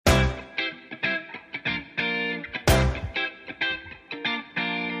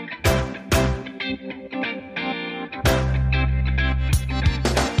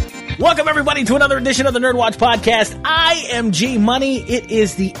Welcome, everybody, to another edition of the NERDWatch podcast. I am G Money. It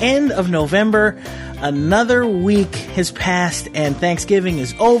is the end of November. Another week has passed, and Thanksgiving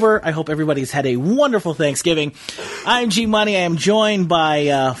is over. I hope everybody's had a wonderful Thanksgiving. I'm G Money. I am joined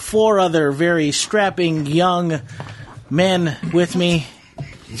by 4 other very strapping young men with me.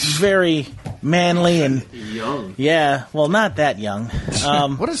 Very manly and young. Yeah, well, not that young.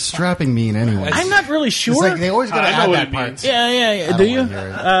 What does strapping mean anyway? I'm not really sure. It's like they always got to add that part. Yeah. Do you?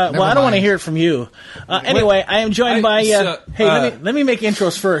 Well, I don't want to hear it from you. Anyway, I am joined by. Hey, let me make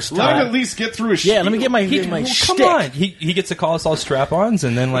intros first. Let him at least get through his. Yeah, let me get my Come on, he gets to call us all strap-ons,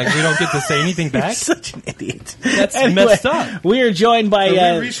 and then we don't get to say anything back. Such an idiot. That's messed up. We are joined by.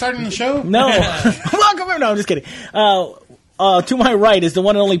 Are we restarting the show? No. Welcome. No, I'm just kidding. To my right is the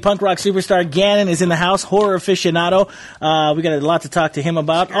one and only punk rock superstar. Gannon is in the house, horror aficionado. We got a lot to talk to him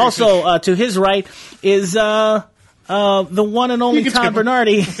about. Also, to his right is the one and only Todd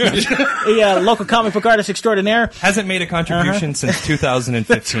Bernardi, a local comic book artist extraordinaire. Hasn't made a contribution since 2015.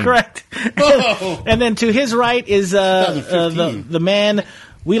 That's correct. And then to his right is the man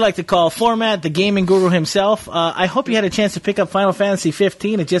we like to call Format, the gaming guru himself. I hope you had a chance to pick up Final Fantasy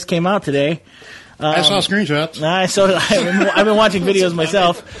 15. It just came out today. I saw screenshots. So did I. I've been watching videos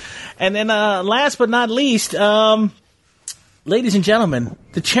myself. And then last but not least, ladies and gentlemen,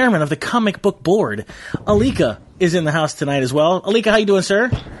 the chairman of the comic book board, Alika, is in the house tonight as well. Alika, how you doing, sir?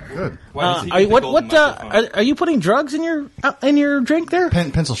 Good. Are you putting drugs in your drink there?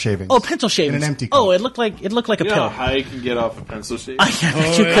 Pencil shavings. Oh, pencil shavings. In an empty cup. Oh, it looked like a pill. You know how high you can get off a pencil shave? I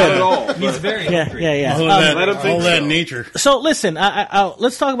bet you could. Not at all. He's very hungry. Yeah. All that nature. So listen,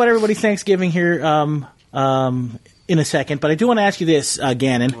 let's talk about everybody's Thanksgiving here in a second. But I do want to ask you this,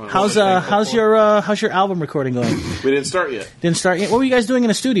 Gannon. How's your album recording going? We didn't start yet. Didn't start yet. What were you guys doing in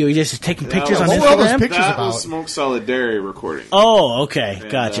the studio? You just taking pictures on What were all those Instagram? pictures That about? was Smoke Solid Dairy recording. Oh, okay, And,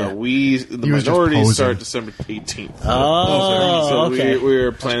 gotcha. The was just minority posing. start December 18th. Oh, so okay. we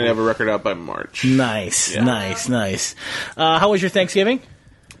were planning to have a record out by March. Nice. How was your Thanksgiving?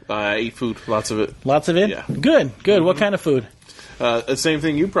 I ate food, lots of it. Lots of it? Yeah. Good. What kind of food? The same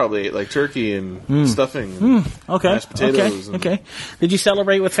thing you probably ate, like turkey and stuffing. And Okay. mashed potatoes. and Okay. Did you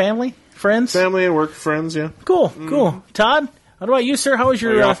celebrate with family, friends? Family and work friends, yeah. Cool. Todd, what about you, sir? How was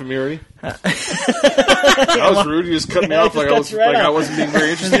your... Are you off of me already? That was rude. You just cut me off like I wasn't being very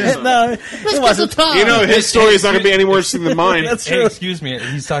interesting. No, it wasn't. You know, his story is not going to be any more interesting than mine. That's Hey, true. excuse me.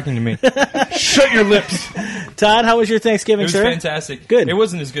 He's talking to me. Shut your lips. Todd, how was your Thanksgiving, It was sir? fantastic. Good. It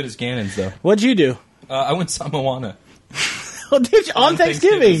wasn't as good as Gannon's, though. What'd you do? I went to Moana. Oh, did you? On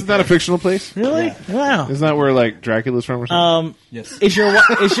Thanksgiving? Isn't that a fictional place? Really? Wow. Isn't that where, like, Dracula's from or something? Yes. Is your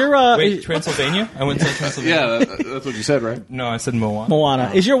Wait, Transylvania? I went to Transylvania. Yeah, that's what you said, right? No, I said Moana.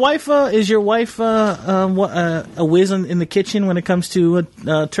 Moana? Is your wife a whiz in the kitchen when it comes to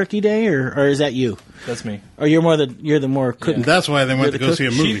Turkey Day, or is that you? That's me. Or you're the more cooking? That's why they went to the go see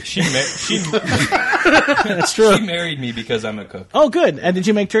a movie. She That's true. She married me because I'm a cook. Oh, good. And did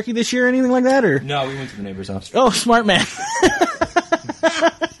you make turkey this year or anything like that, or? No, we went to the neighbor's house. Oh, smart man.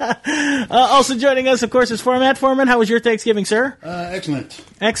 Also joining us, of course, is Format. Foreman, how was your Thanksgiving, sir? Excellent.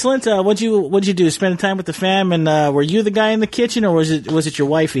 Excellent. What'd you do? Spending time with the fam, and were you the guy in the kitchen, or was it your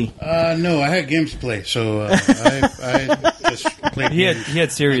wifey? No, I had games to play, so I just played He games.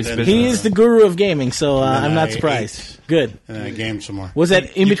 had serious And business. then, He is the guru of gaming, so I'm not I surprised. Good. And I gamed some more. Was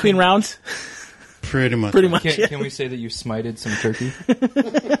that in between rounds? Pretty much. Pretty much. Can we say that you smited some turkey?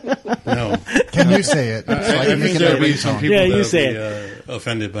 No. Can you say it? So I I can think make it there'll a be some ringtone. people Yeah, you that'll say be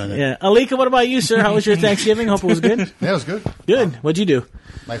offended by that. Yeah. Alika, what about you, sir? How was your Thanksgiving? Hope it was good. Yeah, it was good. Good. What'd you do?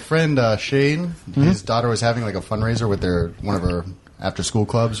 My friend Shane, his daughter was having like a fundraiser with one of her after school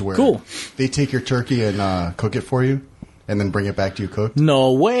clubs where Cool. they take your turkey and cook it for you and then bring it back to you cooked.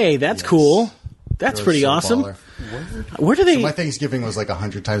 No way. That's cool. That's It was pretty so awesome. baller. Where do they? My Thanksgiving was like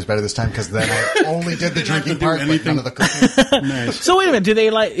 100 times better this time because then I only did the drinking part, but anything. none of the cooking. Nice. So wait a minute. Do they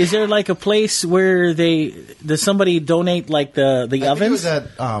is there like a place where does somebody donate like the I think it ovens? was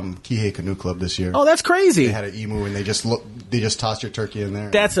at Kihei Canoe Club this year. Oh, that's crazy. They had an emu and they just tossed your turkey in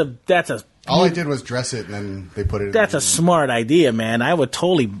there. That's a All I did was dress it and then they put it in. That's a smart idea, man. I would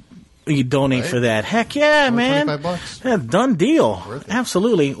totally donate Right? for that. Heck yeah, man. $25. Yeah, done deal. Worth it.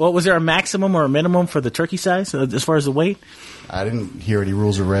 Absolutely. Well, was there a maximum or a minimum for the turkey size as far as the weight? I didn't hear any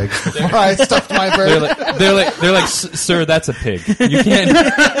rules or regs before I stuffed my bird. They're like, sir, that's a pig. You can't.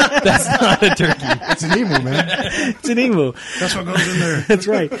 That's not a turkey. It's an emu, man. It's an emu. That's what goes in there. That's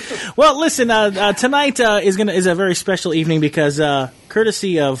right. Well, listen. Tonight is a very special evening because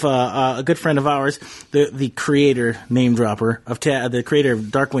courtesy of a good friend of ours, the creator, name dropper of the creator of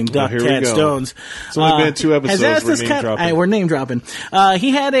Darkwing Duck, Tad Stones. It's only been 2 episodes. Has asked us we're name dropping.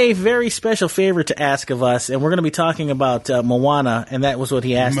 He had a very special favor to ask of us, and we're going to be talking about Moana, and that was what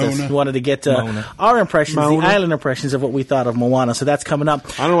he asked us. He wanted to get our impressions, the island impressions of what we thought of Moana. So that's coming up.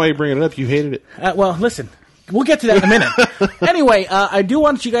 I don't know why you're bringing it up. You hated it. Well, listen. We'll get to that in a minute. Anyway, I do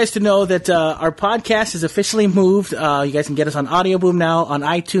want you guys to know that our podcast is officially moved. You guys can get us on Audio Boom now, on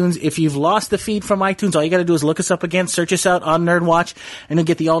iTunes. If you've lost the feed from iTunes, all you got to do is look us up again, search us out on NERDWatch, and you'll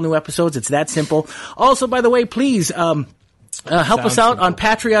get the all-new episodes. It's that simple. Also, by the way, please... help us out on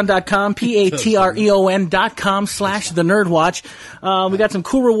patreon.com, patreon.com/the NERDWatch. We got some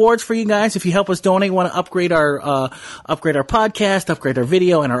cool rewards for you guys. If you help us donate, want to upgrade our podcast, upgrade our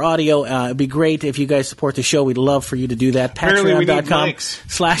video and our audio, it'd be great if you guys support the show. We'd love for you to do that.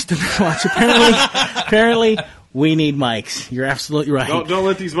 Patreon.com/the NERDWatch. Apparently, we need mics. You're absolutely right. Don't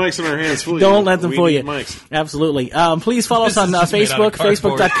let these mics in our hands fool you. Don't let them fool you. Mics. Absolutely. Please follow us on Facebook,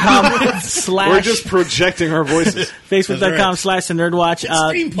 facebook.com/ We're just projecting our voices. Facebook.com/the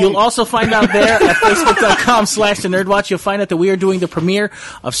NERDWatch. You'll also find out there at Facebook.com/the NERDWatch. You'll find out that we are doing the premiere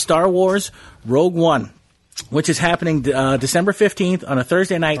of Star Wars Rogue One, which is happening December 15th on a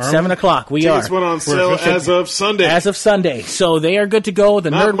Thursday night, 7 o'clock. Tickets went on sale as of Sunday. As of Sunday. So they are good to go.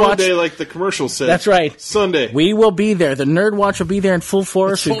 The Not NERDWatch. Monday like the commercial said. That's right. Sunday. We will be there. The NERDWatch will be there in full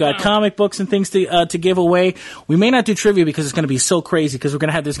force. We've got comic books and things to give away. We may not do trivia because it's going to be so crazy because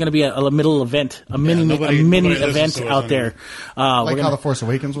there's going to be a middle event, a mini event out there. Like how The Force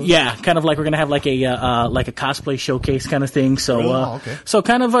Awakens was? Yeah, kind of like we're going to have like a cosplay showcase kind of thing. So, okay. So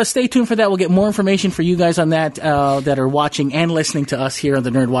kind of stay tuned for that. We'll get more information for you guys on that that are watching and listening to us here on the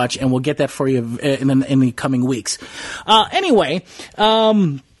NERDWatch, and we'll get that for you in the coming weeks. Anyway,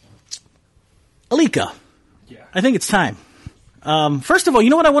 Alika, I think it's time. First of all, you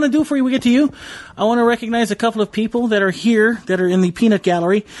know what I want to do before we get to you? I want to recognize a couple of people that are here, that are in the peanut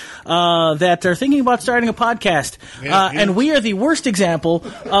gallery, that are thinking about starting a podcast. And we are the worst example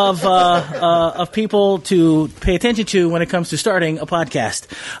of people to pay attention to when it comes to starting a podcast.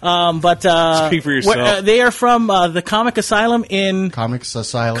 Speak for yourself. They are from the Comics Asylum in Palm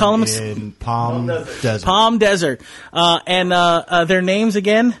Desert. Palm Desert. And their names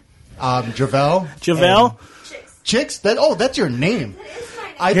again? Javel. Chicks? That's your name.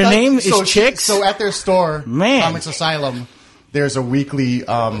 Your name is Chicks? So at their store, Man. Comics Asylum, there's a weekly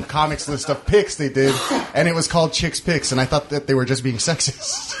comics list of picks they did, and it was called Chicks Picks, and I thought that they were just being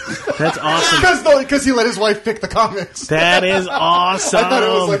sexist. That's awesome. Because he let his wife pick the comics. That is awesome. I thought it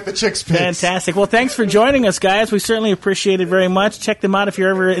was like the Chicks Picks. Fantastic. Well, thanks for joining us, guys. We certainly appreciate it very much. Check them out if you're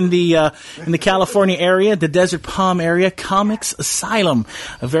ever in the California area, the Desert Palm area. Comics Asylum.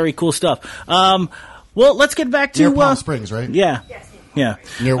 Very cool stuff. Well, let's get back to... Near Palm Springs, right? Yeah. Yes. Yeah.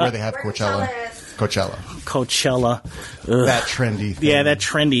 Near where they have Coachella. Coachella. Ugh. That trendy thing. Yeah, that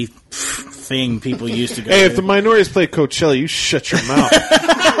trendy thing people used to go Hey, to. if the minorities play Coachella, you shut your mouth.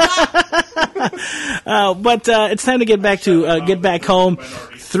 But it's time to get back home.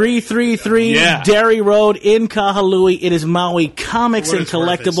 333 Derry Road in Kahului. It is Maui Comics and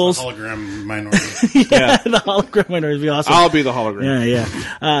Collectibles. The hologram minority. The hologram minority would be awesome. I'll be the hologram.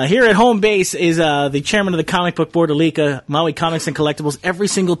 Yeah. Here at home base is the chairman of the comic book board, Alika, Maui Comics and Collectibles. Every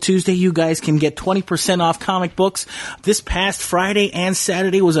single Tuesday, you guys can get 20% off comic books. This past Friday and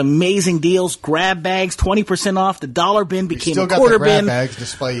Saturday was amazing deals. Grab bags, 20% off. The dollar bin became a quarter bin. Still got the grab bags,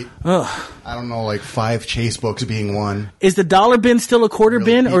 despite, I don't know, like 5 chase books being one. Is the dollar bin still a quarter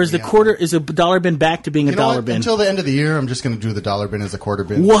bin, or is the dollar bin back to being a dollar bin? Until the end of the year, I'm just going to do the dollar bin as a quarter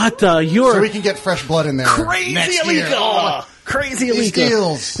bin. What so we can get fresh blood in there. Crazy next Alika! year. Crazy Alika! These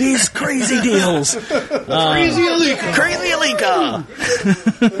deals. These crazy deals. Crazy Alika. Crazy Alika!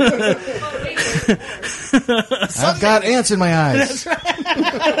 I've got ants in my eyes.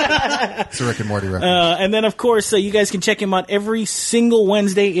 It's a Rick and Morty reference. And then, of course, you guys can check him out every single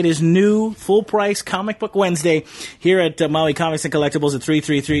Wednesday. It is new, full-price Comic Book Wednesday here at Maui Comics and Collectibles at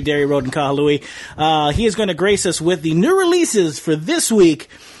 333 Derry Road in Kahului. He is going to grace us with the new releases for this week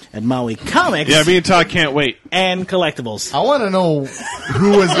at Maui Comics. Yeah, me and Todd can't wait. And Collectibles. I want to know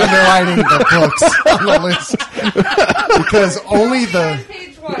who was underlining the books on the list. Because only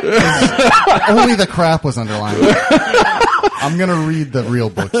the crap was underlined. I'm going to read the real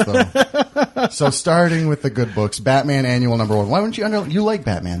books, though. So starting with the good books, Batman Annual #1. Why wouldn't you you like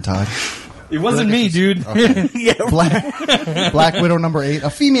Batman, Todd? It wasn't me, dude. Okay. Yeah. Black Widow number 8, a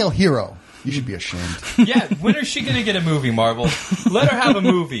female hero. You should be ashamed. Yeah, when is she going to get a movie, Marvel? Let her have a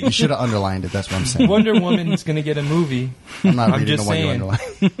movie. You should have underlined it. That's what I'm saying. Wonder Woman's going to get a movie. I'm not reading just the one you saying. underlined.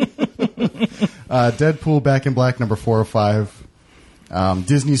 Deadpool Back in Black number 4 or 5.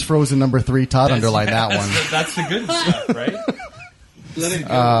 Disney's Frozen number 3. Todd underlined that one. That's the good stuff, right? Let it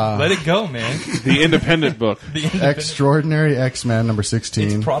go. Let it go, man. The independent book. Extraordinary X-Men number 16.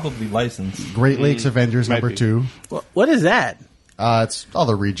 It's probably licensed. Great Lakes Avengers Might number be. 2. What is that? It's all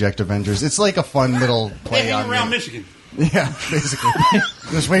the reject Avengers. It's like a fun little play Hey, on around the- Michigan. Yeah, basically.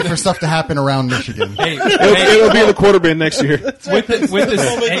 Just wait for stuff to happen around Michigan. Hey, It'll be in the quarter bin next year. with this,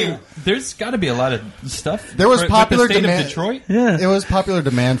 hey, there's got to be a lot of stuff. There was with popular the state demand. of Detroit. Yeah. It was popular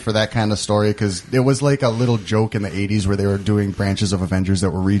demand for that kind of story because it was like a little joke in the 80s where they were doing branches of Avengers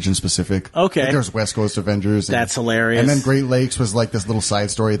that were region specific. Okay. Like there was West Coast Avengers. That's hilarious. And then Great Lakes was like this little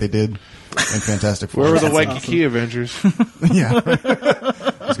side story they did in Fantastic Four. Where were the That's Waikiki Avengers? Yeah.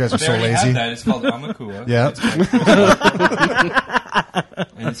 Those guys are They so already lazy. have that. It's called Amakua. Yeah.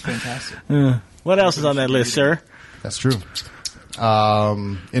 And it's fantastic. What else is on that list, sir? That's true.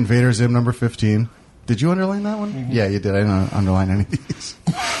 Invader Zim number 15. Did you underline that one? Mm-hmm. Yeah, you did. I didn't underline any of these.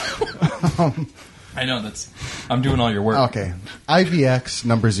 I know I'm doing all your work. Okay. IVX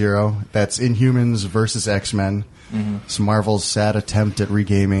number 0. That's Inhumans versus X-Men. Mm-hmm. It's Marvel's sad attempt at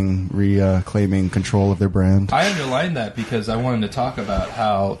reclaiming control of their brand. I underlined that because I wanted to talk about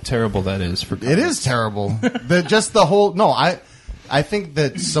how terrible that is for It is terrible. I think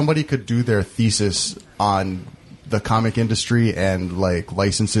that somebody could do their thesis on the comic industry and like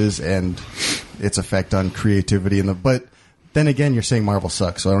licenses and its effect on creativity but then again, you're saying Marvel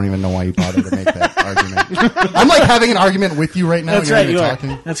sucks, so I don't even know why you bothered to make that argument. I'm like having an argument with you right now. That's You're right, not you even are.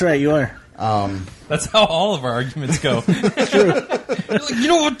 talking. That's right, you are. That's how all of our arguments go. You're like, you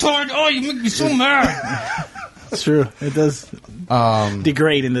know what, Todd? Oh, you make me so mad. It's true. It does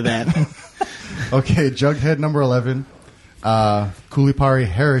degrade into that. Okay, Jughead number 11. Kulipari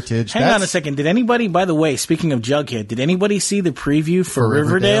Heritage. Hang on a second. Did anybody, by the way, speaking of Jughead, did anybody see the preview for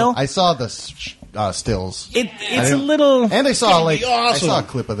Riverdale? I saw the stills. It's a little... And I saw be awesome. I saw a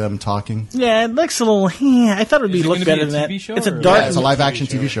clip of them talking. Yeah, it looks a little... I thought it would Is it look gonna better be a than that. TV show It's a or- dark... Yeah, it's a live action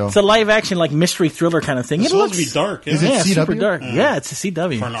TV show. It's a live action, like, mystery thriller kind of thing. It's It supposed looks... to be dark. Is Isn't it it? Yeah, super CW? dark. Yeah, it's a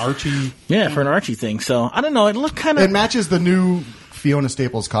CW. For an Archie. Yeah, for an Archie thing. So, I don't know. It looked kind It of... matches the new Fiona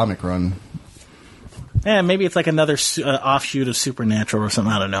Staples comic run. Yeah, maybe it's like another offshoot of Supernatural or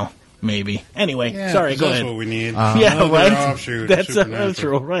something. I don't know. Maybe. Anyway, sorry, go that's ahead. what we need. Yeah, Another right? offshoot of That's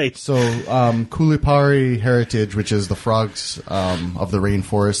Supernatural. right. So, Kulipari Heritage, which is the frogs of the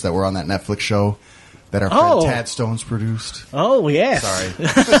rainforest that were on that Netflix show that our friend Tad Stones produced. Oh, yes.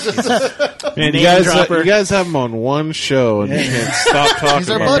 Sorry. Man, Name dropper. you guys have him on one show and you can't stop talking He's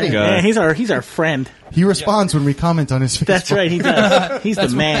our about buddy. the guy. Yeah, he's our friend. He responds when we comment on his Facebook. That's right, he does. He's the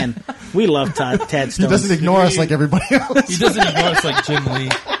man. We love Tad Stones. He doesn't ignore us like everybody else. He doesn't ignore us like Jim Lee.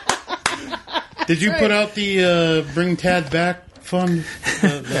 Did you put out the Bring Tad Back fund?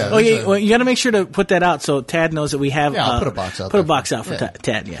 Oh, yeah, well, you got to make sure to put that out so Tad knows that we have... Yeah, I'll put a box out Put a there. box out for Yeah.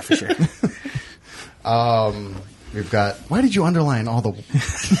 Tad, yeah, for sure. We've got... Why did you underline all the...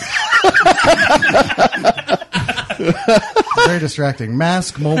 Very distracting.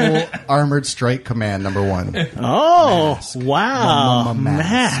 Mask Mobile Armored Strike Command number 1. Oh, wow.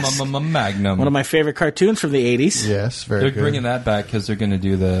 Mask. Mask. Magnum. One of my favorite cartoons from the 80s. Yes, very They're good. bringing that back because they're going to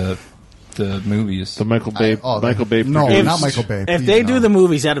do the movies. The Michael Bay. Michael Bay. No, produced. not Michael Bay. If Please, they no. do the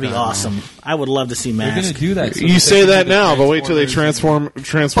movies, that'd be awesome. I would love to see They're going Mask. to do that. so You they say can that do the now, but wait till they Transformers. But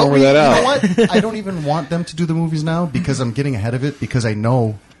transform we- that out. You know what? I don't even want them to do the movies now because I'm getting ahead of it because I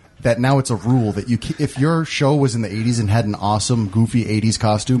know that now it's a rule that if your show was in the 80s and had an awesome, goofy 80s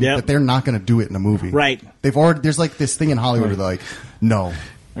costume, Yep. that they're not going to do it in a movie. Right. There's like this thing in Hollywood where they're like, no,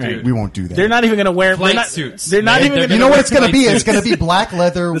 Right. we won't do that. They're not even going to wear... Flight they're not, suits. They're not They're even going gonna You know what it's going to be? Flight It's going to be black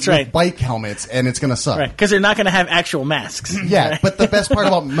leather That's with right. bike helmets, and it's going to suck. Right, because they're not going to have actual masks. Yeah, but the best part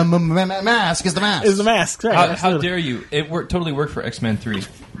about mask is the mask. Is the mask. Right, How absolutely. dare you? It totally worked for X-Men 3.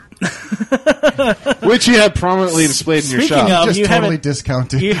 Which you have prominently displayed in your Speaking shop. of, Just you totally haven't-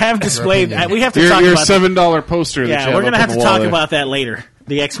 discounted. You have displayed... opinion. we have to your talk your about that. $7 poster. that you Yeah, have we're going to up have on to the wall talk there. about that later.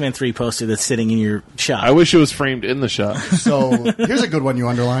 The X-Men 3 poster that's sitting in your shop. I wish it was framed in the shop. So here's a good one you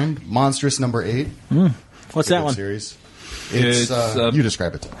underlined: Monstrous number 8. What's that Good one? Series. It's, You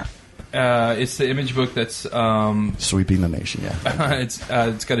describe it. It's the image book that's Sweeping the nation. Yeah.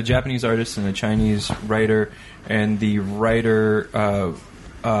 it's got a Japanese artist and a Chinese writer, and the writer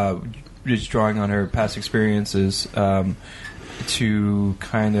is drawing on her past experiences to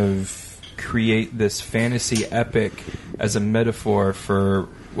kind of create this fantasy epic as a metaphor for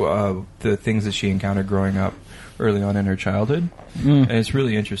the things that she encountered growing up early on in her childhood. And it's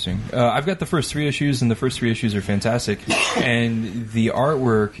really interesting. I've got the first 3 issues, and the first 3 issues are fantastic. And the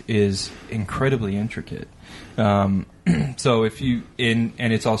artwork is incredibly intricate. So if you and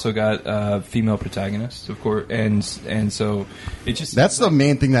it's also got female protagonists, of course, and so it just that's the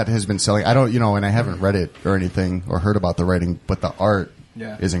main thing that has been selling. I don't, and I haven't read it or anything or heard about the writing, but the art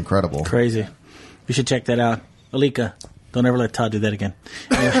is incredible. Crazy. You should check that out. Alika, don't ever let Todd do that again.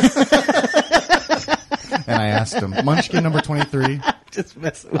 And I asked him, Munchkin number 23. Just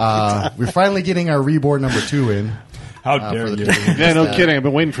messing with you. We're finally getting our Reborn number 2 in. How dare you? Yeah, no kidding. I've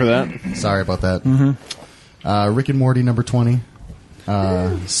been waiting for that. Sorry about that. Mm-hmm. Rick and Morty number 20.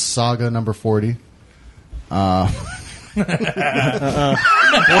 Saga number 40. What is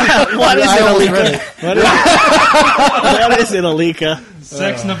it, Alika? What is it, Alika?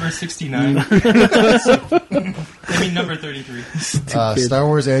 Sex number 69. I mean, number 33. Star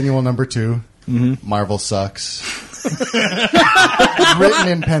Wars Annual number 2. Mm-hmm. Marvel sucks. Written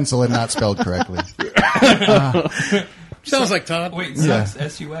in pencil and not spelled correctly. Sounds like Todd. Wait, sucks.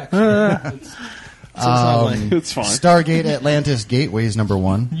 S-U-X. It's fine. Stargate Atlantis Gateways number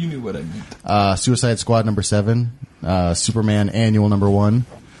 1. You knew what I meant. Suicide Squad number 7. Superman Annual number 1.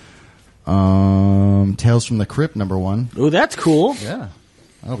 Tales from the Crypt number 1. Oh, that's cool. Yeah,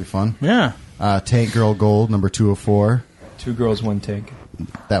 that'll be fun. Yeah. Tank Girl Gold number 204. 2 girls, 1 tank.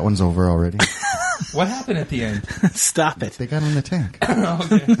 That one's over already. What happened at the end? Stop it. They got in the tank.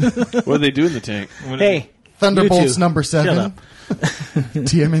 Okay. What do they do in the tank? Hey, Thunderbolts YouTube. number 7. Shut up.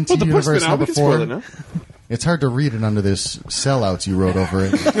 TMNT Well, the book's Universe been out. number We can spoil 4. it now. It's hard to read it under this sellouts you wrote over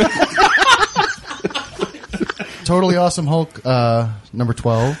it. Totally Awesome Hulk number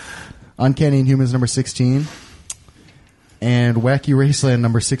 12. Uncanny Inhumans number 16. And Wacky Raceland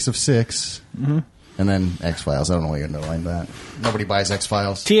number 6 of 6. Mm-hmm. And then X-Files. I don't know why you underlined that. Nobody buys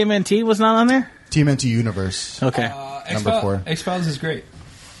X-Files. TMNT was not on there? TMNT Universe. Okay. Number 4. X-Files is great.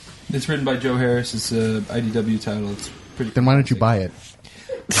 It's written by Joe Harris. It's a IDW title. It's pretty. Then why don't you buy it?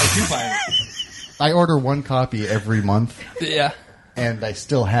 I do buy it. I order 1 copy every month. Yeah. And I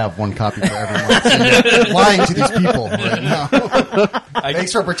still have 1 copy for every month. So you're lying to these people right now.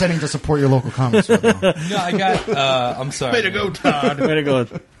 Thanks for pretending to support your local comics right now. No, I got. I'm sorry. Way to go, Todd. Way to go.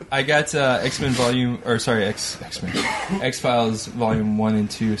 I got X-Men X-Files Volume 1 and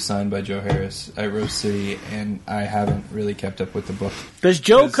 2 signed by Joe Harris at Rose City, and I haven't really kept up with the book. Does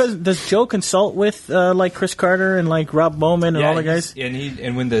Joe consult with like Chris Carter and like Rob Bowman and all the guys?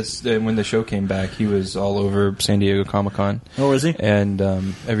 And when the show came back, he was all over San Diego Comic-Con. Oh, was he? And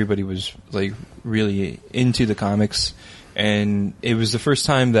everybody was like really into the comics, and it was the first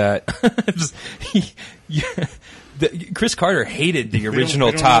time that Chris Carter hated the original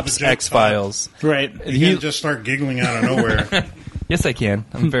we don't Topps know the joke, X-Files. Right. You can't just start giggling out of nowhere. Yes, I can.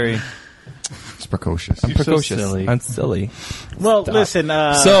 I'm very It's precocious. I'm precocious. so silly. I'm silly. Well, Stop. listen.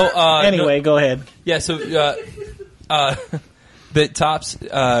 Anyway, go ahead. Yeah, so the Topps,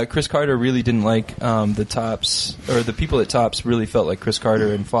 Chris Carter really didn't like the Topps, or the people at Topps really felt like Chris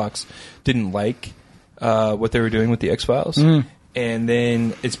Carter and Fox didn't like what they were doing with the X-Files. Mm. And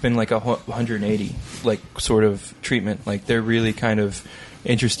then it's been like 180, like, sort of treatment. Like, they're really kind of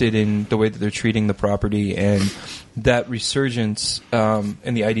interested in the way that they're treating the property, and that resurgence in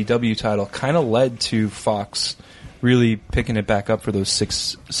the IDW title kind of led to Fox really picking it back up for those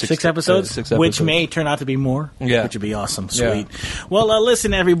six episodes, which may turn out to be more. Yeah, which would be awesome. Sweet. Yeah. Well,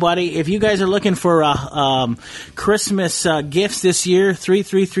 listen, everybody, if you guys are looking for Christmas gifts this year,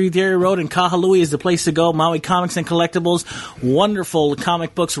 333 Dairy Road in Kahului is the place to go. Maui Comics and Collectibles, wonderful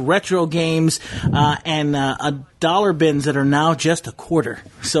comic books, retro games, and dollar bins that are now just a quarter.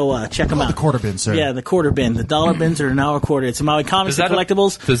 So check them out. The quarter bin, sir. Yeah, the quarter bin. The dollar bins are now a quarter. It's Maui Comics and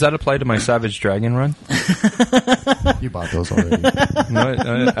Collectibles. Does that apply to my Savage Dragon run? You bought those already.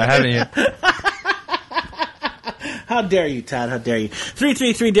 No, I haven't yet. How dare you, Todd? How dare you?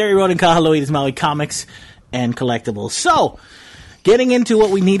 333 Dairy Road in Kahului is Maui Comics and Collectibles. So, getting into what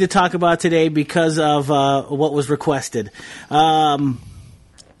we need to talk about today because of what was requested. How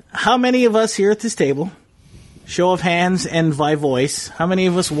many of us here at this table, show of hands and by voice, how many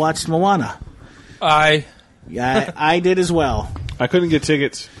of us watched Moana? I did as well. I couldn't get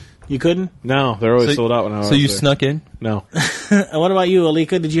tickets. You couldn't? No, they're always sold out when I was So you there. snuck in? No. What about you,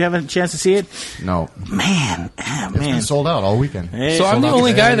 Alika? Did you have a chance to see it? No. Man. It's been sold out all weekend. Hey, So I'm the out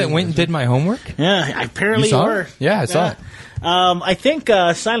only today. guy that went and did my homework? Yeah, apparently You saw were. it? Yeah, I saw it. I think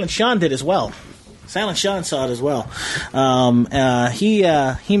Silent Sean did as well. Silent Sean saw it as well. He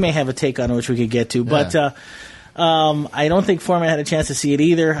may have a take on it, which we could get to, but I don't think Foreman had a chance to see it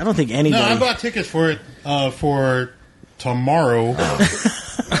either. I don't think anybody. No, I bought tickets for it for tomorrow.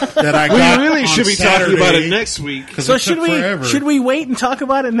 that I got. We really on should be Saturday, talking about it next week. So forever. should we wait and talk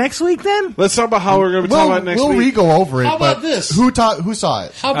about it next week then? Let's talk about how we're going to be talking about it next we'll week. re-go over it. How about but this? Who saw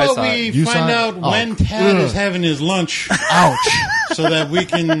it? How about saw we it. You saw find it? out Oh. when Tad is having his lunch, Ouch. so that we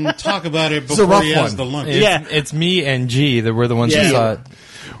can talk about it a before rough he has one. the lunch? Yeah. It's me and G that were the ones Yeah. who saw it.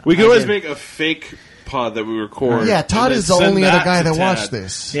 We can always make a fake pod that we record. Yeah, Todd and is then the send only other that guy to that Tad. watched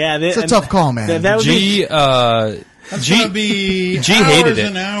this. Yeah, It's a tough call, man. That would be. G, That's G, gonna be G hours hated it.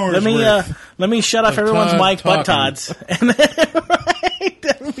 and hours Let me worth. let me shut off of everyone's Todd mic but talking. Todd's. And right,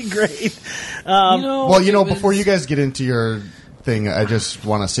 that would be great. Well, before you guys get into your thing, I just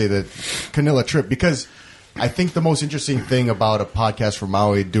want to say that Canilla Trip, because I think the most interesting thing about a podcast from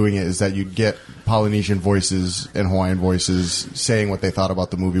Maui doing it is that you get Polynesian voices and Hawaiian voices saying what they thought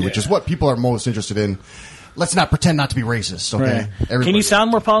about the movie, which is what people are most interested in. Let's not pretend not to be racist, okay? Right. Can Everybody- you sound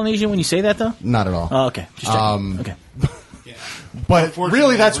more Polynesian when you say that though? Not at all. Oh, okay. Just checking. Okay. But Unfortunately,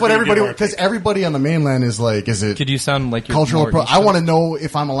 really, that's we're what gonna everybody, give our because take. everybody on the mainland is like, is it could you sound like you're cultural? more I want to know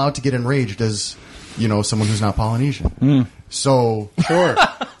if I'm allowed to get enraged as, someone who's not Polynesian. So, Sure.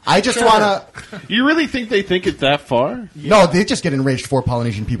 I just want to. You really think they think it that far? No, they just get enraged for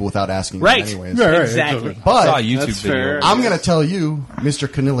Polynesian people without asking Right. them anyways. Yeah, right. Exactly. It's But saw a YouTube That's video. fair. I'm going to tell you, Mr.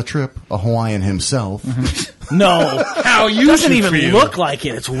 Canilla Tripp, a Hawaiian himself. No. How you Doesn't should even feel. look like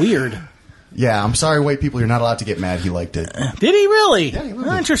it. It's weird. Yeah, I'm sorry, white people, you're not allowed to get mad. He liked it. Did he really? Yeah, he loved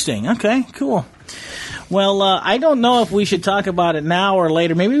Oh, it. interesting. Okay, cool. Well, I don't know if we should talk about it now or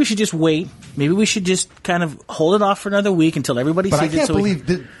later. Maybe we should just wait. Maybe we should just kind of hold it off for another week until everybody But I sees it. can't so we believe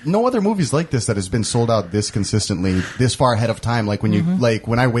that no other movies like this that has been sold out this consistently, this far ahead of time. Like when you, like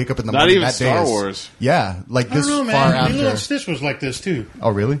when I wake up in the Not morning, even that day Star is- Wars. Yeah, like I this don't know, far man. after. Lilo and Stitch was like this too.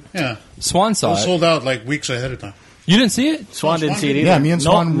 Oh, really? Yeah, Swan it saw was it. sold out like weeks ahead of time. You didn't see it? Swan didn't see it either. Yeah, me and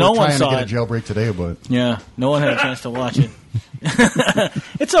Swan no were one trying to saw get it. a jailbreak today, but Yeah, no one had a chance to watch it.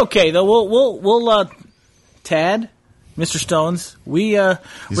 It's okay though. We'll Tad, Mr. Stones, he's we're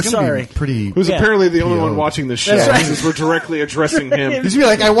gonna sorry. be pretty. Who's Yeah. apparently the only P.O. one watching this show That's right. since we're directly addressing him. He's gonna be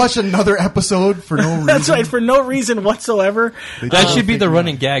like, I watched another episode for no reason. That's right, for no reason whatsoever. That should be the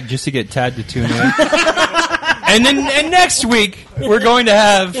running gag just to get Tad to tune in. And next week we're going to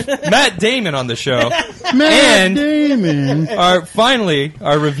have Matt Damon on the show, and Damon.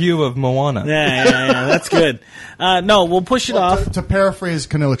 our review of Moana. Yeah, that's good. No, we'll push it off. To paraphrase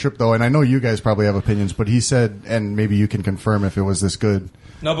Canilla Tripp, though, and I know you guys probably have opinions, but he said, and maybe you can confirm if it was this good.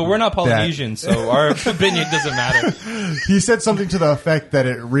 No, but we're not Polynesian, so our opinion doesn't matter. He said something to the effect that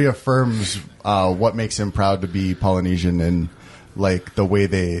it reaffirms what makes him proud to be Polynesian, and like the way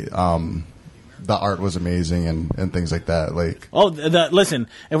they, the art was amazing and things like that. Like, Listen,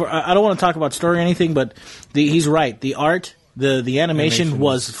 I don't want to talk about story or anything, but he's right. The art, the animation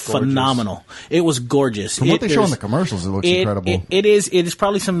was phenomenal. It was gorgeous. from what they show in the commercials, it looks incredible. It is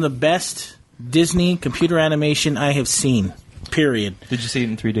probably some of the best Disney computer animation I have seen. Period. Did you see it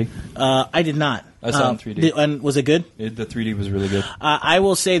in 3D? I did not. I saw it in 3D. And was it good? The 3D was really good. I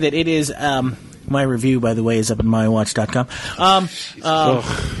will say that it is. My review, by the way, is up at mywatch.com.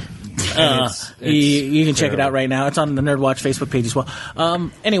 You can check it out right now. It's on the NERDWatch Facebook page as well.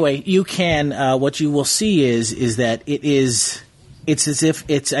 Anyway, you can. What you will see is that it is. It's as if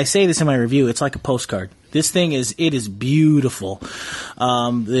it's. I say this in my review. It's like a postcard. This thing is. It is beautiful.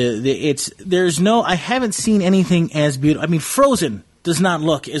 There's no. I haven't seen anything as beautiful. I mean, Frozen does not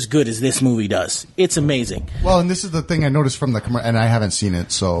look as good as this movie does. It's amazing. Well, and this is the thing I noticed from the and I haven't seen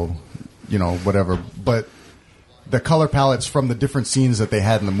it, so whatever. But the color palettes from the different scenes that they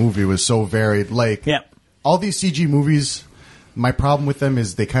had in the movie was so varied. Like, all these CG movies, my problem with them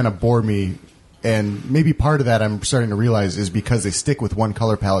is they kind of bore me. And maybe part of that I'm starting to realize is because they stick with one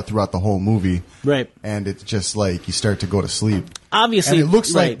color palette throughout the whole movie. Right. And it's just like you start to go to sleep. Obviously. And it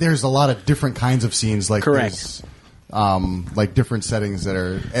looks right. like there's a lot of different kinds of scenes. Like correct. There's, like different settings that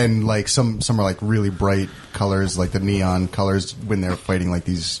are, and like some are like really bright colors, like the neon colors when they're fighting like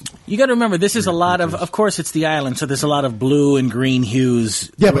these. You got to remember, this is a lot of course, it's the island, so there's a lot of blue and green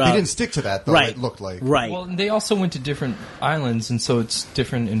hues. Yeah, but they throughout. didn't stick to that, though. Right. It looked like. Right. Well, they also went to different islands, and so it's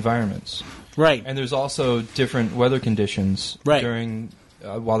different environments. Right. And there's also different weather conditions during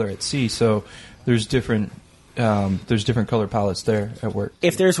while they're at sea. So there's different color palettes there at work.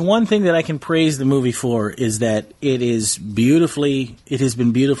 If there's one thing that I can praise the movie for is that it has been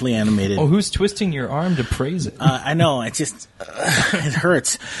beautifully animated. Oh, who's twisting your arm to praise it? I know, it just it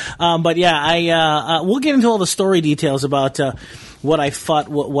hurts. But yeah, we'll get into all the story details about what I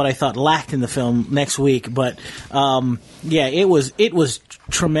thought lacked in the film next week. But it was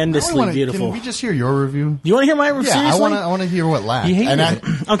tremendously beautiful. Can we just hear your review? You want to hear my review? Yeah, seriously? I want to hear what lacked. You hated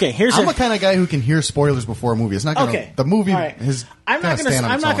it. Okay, I'm the kind of guy who can hear spoilers before a movie. It's not going to the movie. All right. I'm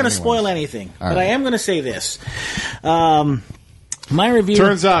not going to spoil anything, but I am going to say this. My review.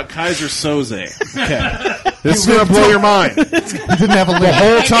 Turns out Kaiser Soze. Okay. This is going to blow your mind. He didn't have a link. The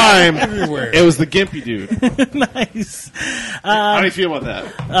whole time, it was the gimpy dude. Nice. How do you feel about that?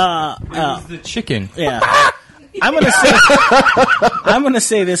 It was the chicken. Yeah. I'm gonna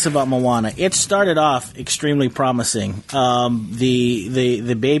say this about Moana. It started off extremely promising.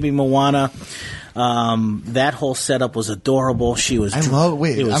 The baby Moana. That whole setup was adorable. She was. I'm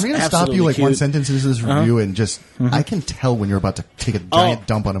going to stop you like cute. One sentence into this review and just. I can tell when you're about to take a giant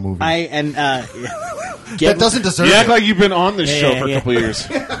dump on a movie. That doesn't deserve. You act like you've been on this show for a couple of years.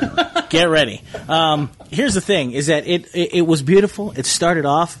 Get ready. Here's the thing: is that it was beautiful. It started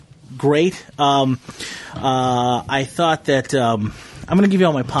off great. I thought that. I'm going to give you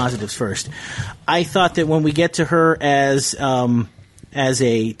all my positives first. I thought that when we get to her as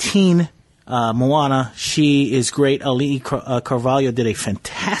a teen. Moana, she is great. Ali Carvalho did a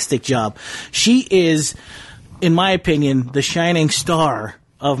fantastic job. She is, in my opinion, the shining star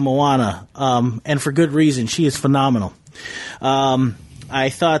of Moana, and for good reason. She is phenomenal. I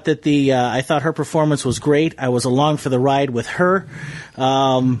thought that I thought her performance was great. I was along for the ride with her.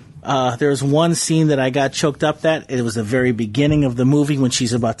 There's one scene that I got choked up at. It was the very beginning of the movie when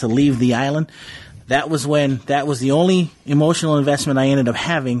she's about to leave the island. That was the only emotional investment I ended up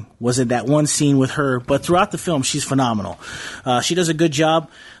having was at that one scene with her. But throughout the film, she's phenomenal. She does a good job.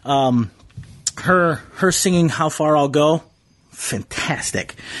 Her singing "How Far I'll Go,"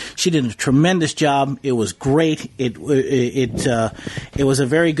 fantastic. She did a tremendous job. It was great. It was a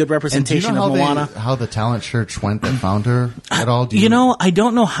very good representation of Moana. How the talent search went that found her at all? I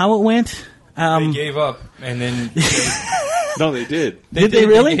don't know how it went. They gave up, and then. No, they did. Did they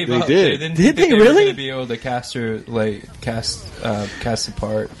really? They did. Did they really? Were going to be able to cast her, cast the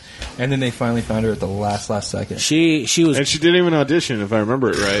part, and then they finally found her at the last second. She was, and she didn't even audition, if I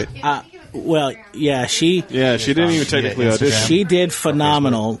remember it right. She didn't even technically audition. She did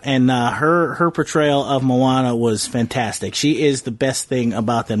phenomenal, and her portrayal of Moana was fantastic. She is the best thing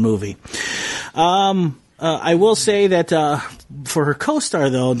about that movie. I will say that for her co-star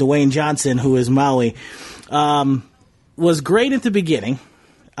though, Dwayne Johnson, who is Maui. Was great at the beginning,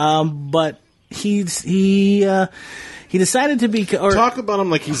 but he decided to be. Talk about him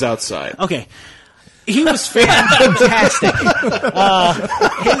like he's outside. Okay, he was fantastic.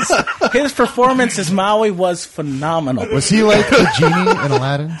 His performance as Maui was phenomenal. Was he like the genie in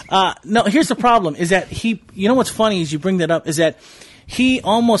Aladdin? No. Here's the problem: is that he? You know what's funny is you bring that up is that he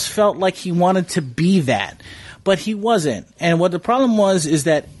almost felt like he wanted to be that. But he wasn't. And what the problem was is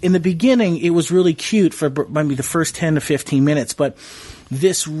that in the beginning, it was really cute for maybe the first 10 to 15 minutes. But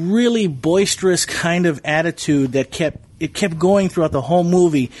this really boisterous kind of attitude that kept going throughout the whole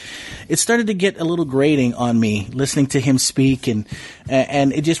movie, it started to get a little grating on me listening to him speak. And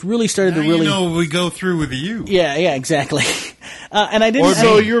it just really started to really... we go through with you. Yeah, exactly. And I didn't...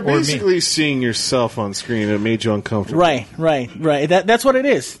 So you're basically seeing yourself on screen and it made you uncomfortable. Right. That's what it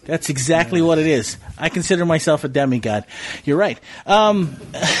is. That's exactly what it is. I consider myself a demigod. You're right. But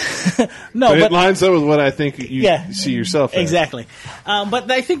it lines up with what I think you see yourself as. Exactly. But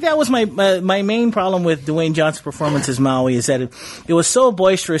I think that was my main problem with Dwayne Johnson's performance as Maui is that it was so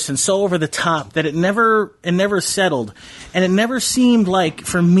boisterous and so over the top that it never settled, and it never seemed like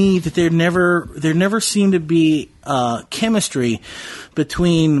for me that there never seemed to be chemistry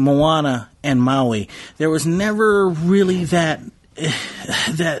between Moana and Maui. There was never really that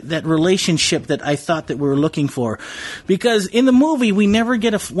relationship that I thought that we were looking for, because in the movie we never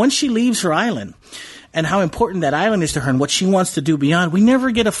get once she leaves her island and how important that island is to her and what she wants to do beyond, we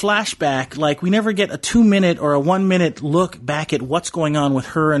never get a flashback, like we never get a 2-minute or a 1-minute look back at what's going on with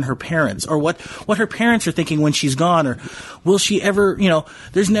her and her parents, or what her parents are thinking when she's gone, or will she ever,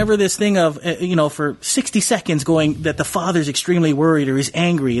 there's never this thing of, for 60 seconds going that the father's extremely worried or he's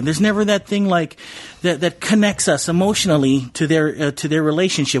angry, and there's never that thing like that connects us emotionally to their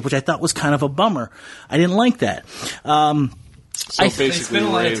relationship, which I thought was kind of a bummer. I didn't like that. So basically, they spend a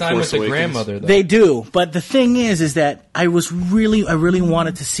lot of time with the grandmother, though. They do, but the thing is that I really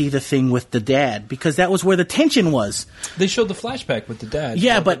wanted to see the thing with the dad, because that was where the tension was. They showed the flashback with the dad.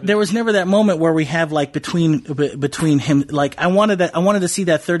 Yeah, but there was never that moment where we have like between him. Like I wanted to see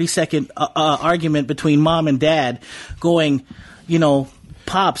that 30-second argument between mom and dad going,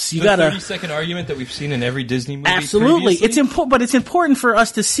 pops. You the gotta 30-second argument that we've seen in every Disney movie. absolutely. Previously? It's important, but it's important for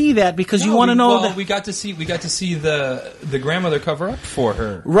us to see that because you want to know that we got to see the grandmother cover up for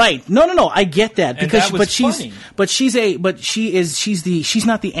her. right. No. I get that because that was funny. she's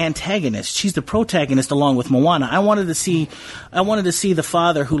not the antagonist. She's the protagonist along with Moana. I wanted to see the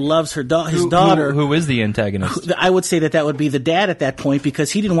father who loves his daughter. Who is the antagonist? I would say that would be the dad at that point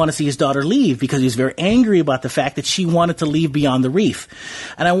because he didn't want to see his daughter leave because he was very angry about the fact that she wanted to leave beyond the reef.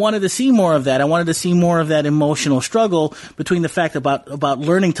 And I wanted to see more of that. I wanted to see more of that emotional struggle between the fact about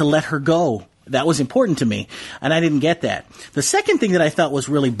learning to let her go. That was important to me, and I didn't get that. The second thing that I thought was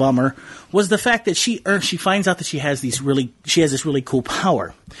really bummer was the fact that she finds out that she has this really cool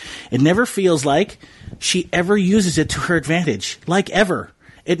power. It never feels like she ever uses it to her advantage, like ever.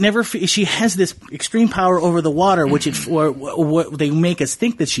 It never. She has this extreme power over the water, which what they make us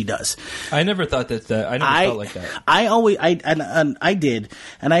think that she does. I never thought that. I never felt like that. I did,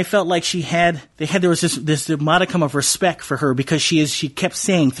 and I felt like there was this modicum of respect for her because she kept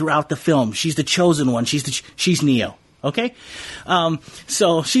saying throughout the film, she's the chosen one. She's Neo. Okay,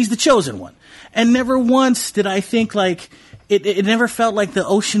 so she's the chosen one, and never once did I think like. It never felt like the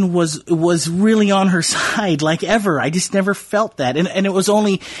ocean was really on her side, like ever. I just never felt that. And it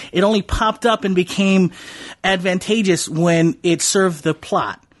only popped up and became advantageous when it served the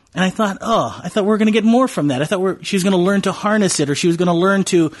plot. And I thought we were going to get more from that. I thought she was going to learn to harness it, or she was going to learn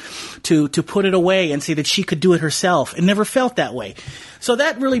to put it away and say that she could do it herself. It never felt that way. So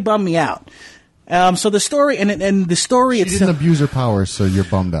that really bummed me out. So the story and the story she itself. didn't abuse her power, so you're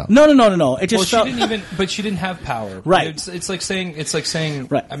bummed out. No. It just felt. But she didn't have power. Right. It's like saying.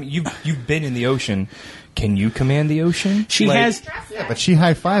 Right. I mean, you've been in the ocean. Can you command the ocean? She has. Yeah, but she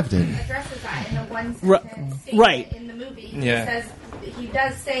high-fived it. Addresses that in the one Right. in the movie. Yeah. He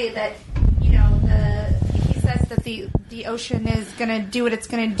does say that he says that the ocean is going to do what it's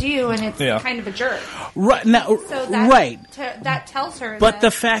going to do, and it's kind of a jerk. Right now, So that, right. That tells her. But that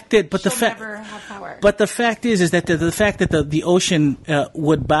the fact that, she'll never have power. But the fact is that the fact that the ocean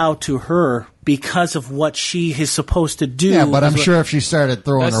would bow to her because of what she is supposed to do. Yeah, but I'm sure if she started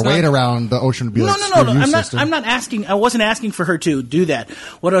throwing her weight around, the ocean would be like, screw you, sister. I'm not asking. I wasn't asking for her to do that.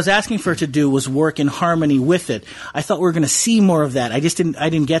 What I was asking for her to do was work in harmony with it. I thought we were going to see more of that. I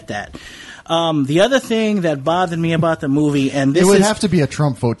didn't get that. The other thing that bothered me about the movie, and this it would have to be a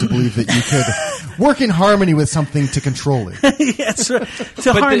Trump vote to believe that you could work in harmony with something to control it. yes,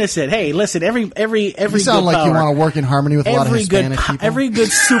 to harness it. Hey, listen, every you sound like power, you want to work in harmony with a lot of Hispanic people. Every good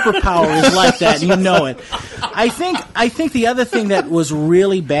superpower is like that, and you know it. I think the other thing that was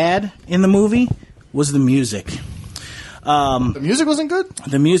really bad in the movie was the music. The music wasn't good?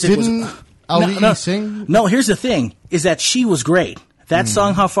 The music Didn't Ali sing? No, here's the thing, is that she was great. That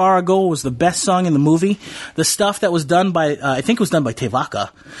song, How Far I Go, was the best song in the movie. The stuff that was done by, I think it was done by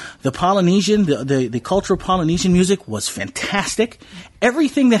Tevaka. The Polynesian, the cultural Polynesian music was fantastic.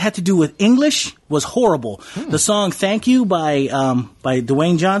 Everything that had to do with English was horrible. The song Thank You by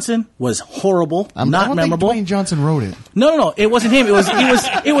Dwayne Johnson was horrible, not memorable. Dwayne Johnson wrote it. No, it wasn't him.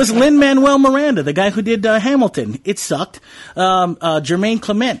 It was Lin-Manuel Miranda, the guy who did Hamilton. It sucked. Jermaine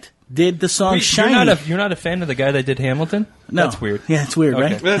Clement did the song Shiny. You're not a fan of the guy that did Hamilton? No. That's weird. Yeah, it's weird,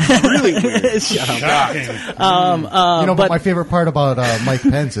 Okay. right? That's really weird. Shocking. But my favorite part about Mike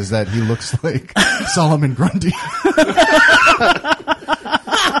Pence is that he looks like Solomon Grundy.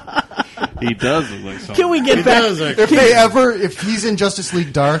 He does look like something. Can we get back? If he's in Justice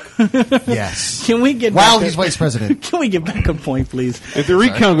League Dark, yes. Can we get while back he's vice president? Can we get back on point, please? If the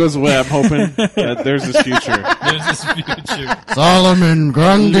recount goes away, I'm hoping that there's this future. There's this future. Solomon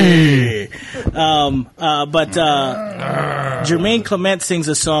Grundy. Jermaine Clement sings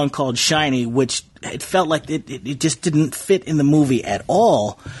a song called Shiny, which it felt like it just didn't fit in the movie at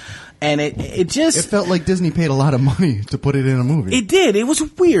all. And it felt like Disney paid a lot of money to put it in a movie. It did. It was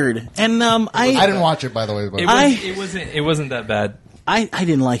weird. And I didn't watch it, by the way. But It wasn't that bad. I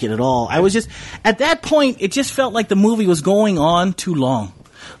didn't like it at all. I was just, at that point, it just felt like the movie was going on too long.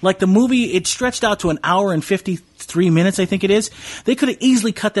 Like the movie, it stretched out to an hour and 53 minutes, I think it is. They could have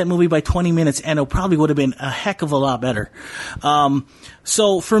easily cut that movie by 20 minutes, and it probably would have been a heck of a lot better.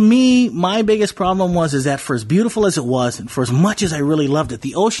 So for me, my biggest problem is that for as beautiful as it was, and for as much as I really loved it,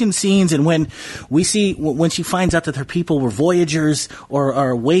 the ocean scenes, and when she finds out that her people were voyagers or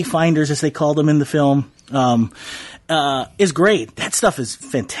wayfinders, as they called them in the film, is great. That stuff is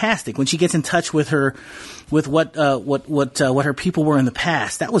fantastic. When she gets in touch with what her people were in the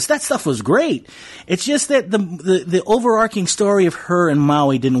past, that stuff was great. It's just that the overarching story of her and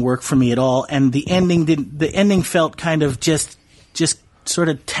Maui didn't work for me at all, and the ending felt kind of just sort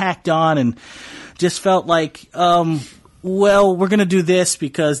of tacked on, and just felt like well, we're going to do this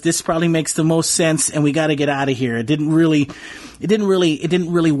because this probably makes the most sense, and we got to get out of here. It didn't really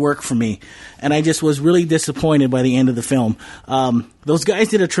work for me, and I just was really disappointed by the end of the film. Those guys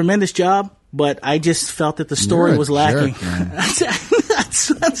did a tremendous job, but I just felt that the story was lacking.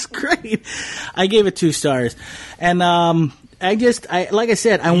 That's great. I gave it 2 stars, and like I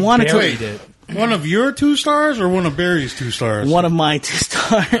said, I wanted to. Wait, one of your 2 stars or one of Barry's 2 stars? One of my 2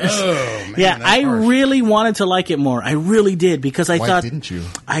 stars. Oh, man. Yeah, I harsh. really wanted to like it more. I really did because I thought. Why didn't you?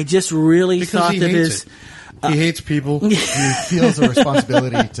 I just really thought that his. He hates people. He feels a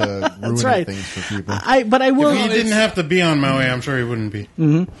responsibility to ruin things for people. But I will. If he didn't have to be on Maui, I'm sure he wouldn't be.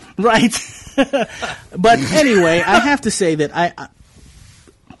 Mm-hmm. Right. But anyway, I have to say that I,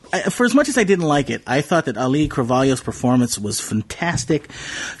 for as much as I didn't like it, I thought that Ali Carvalho's performance was fantastic.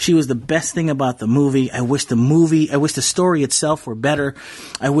 She was the best thing about the movie. I wish the story itself were better.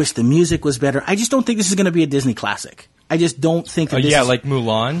 I wish the music was better. I just don't think this is going to be a Disney classic. I just don't think that like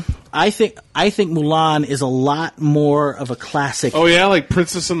Mulan? I think Mulan is a lot more of a classic. Oh, yeah? Like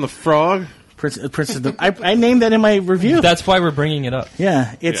Princess and the Frog? Princess. I named that in my review. That's why we're bringing it up.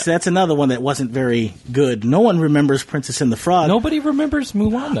 Yeah, that's another one that wasn't very good. No one remembers Princess and the Frog. Nobody remembers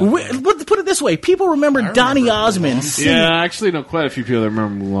Mulan, though. Put it this way: people remember Donny Osmond. Yeah, I actually know quite a few people that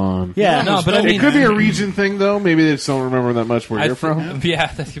remember Mulan. Yeah, no, but I mean, it could be a region thing, though. Maybe they just don't remember that much where you're from.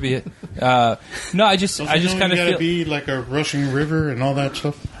 Yeah, that could be it. No, I just kind of feel be like a rushing river and all that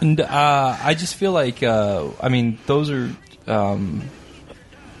stuff. And I just feel like I mean those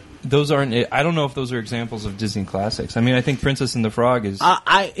aren't. I don't know if those are examples of Disney classics. I mean, I think Princess and the Frog is.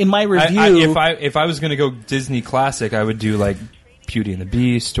 In my review, if I was going to go Disney classic, I would do like Beauty and the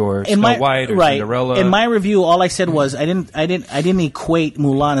Beast or Snow White or Cinderella. In my review, all I said was I didn't equate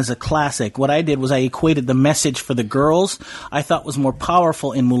Mulan as a classic. What I did was I equated the message for the girls I thought was more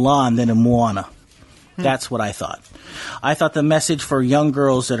powerful in Mulan than in Moana. That's what I thought. I thought the message for young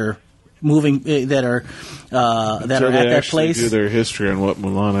girls that are moving that are at that place. Do their history on what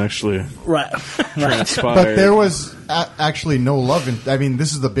Mulan actually transpired. But there was actually no love. I mean,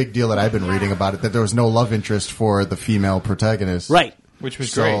 this is the big deal that I've been reading about it. That there was no love interest for the female protagonist, right? Which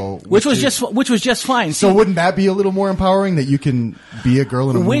was great. Which was just fine. So wouldn't that be a little more empowering that you can be a girl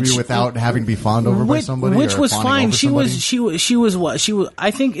in a movie without having to be fawned over by somebody? Which was fine. She was what?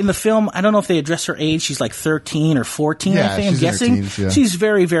 I think in the film, I don't know if they address her age. She's like 13 or 14. Yeah, I think I'm guessing. Teens, yeah. She's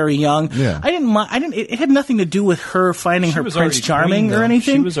very, very young. Yeah. I didn't mind. It had nothing to do with her finding her Prince Charming queen, or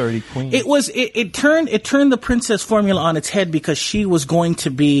anything. She was already queen. It turned the princess formula on its head because she was going to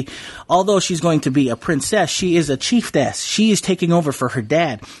be, although she's going to be a princess, she is a chiefess. She is taking over for her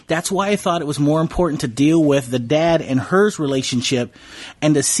dad. That's why I thought it was more important to deal with the dad and hers relationship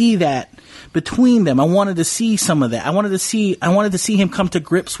and to see that between them. I wanted to see some of that. I wanted to see him come to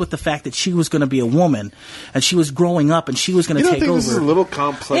grips with the fact that she was going to be a woman and she was growing up and she was going to take over. This is a little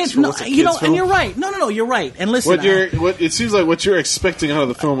complex. And you're right. No, you're right. And listen, it seems like what you're expecting out of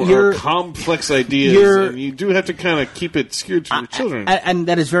the film are complex ideas, and you do have to kind of keep it skewed to your children. And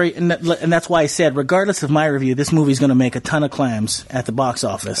that is and that's why I said, regardless of my review, this movie's going to make a ton of clams at the box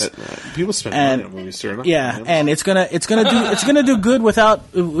office. People spend money on movies, sir. Yeah, and it's gonna do good without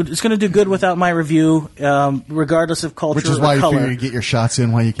my review, regardless of culture. Which is why you figure you get your shots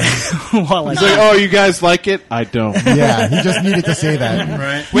in while you can. He's like, oh, you guys like it? I don't. Yeah, he just needed to say that.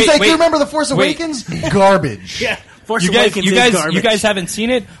 Right. He's like, you remember The Force Awakens? Garbage. Yeah, Force Awakens is garbage. You guys haven't seen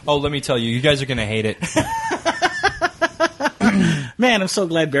it? Oh, let me tell you, you guys are gonna hate it. Man, I'm so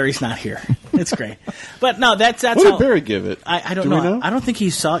glad Barry's not here. It's great. But no, that's what did Barry give it? I don't know. I don't think he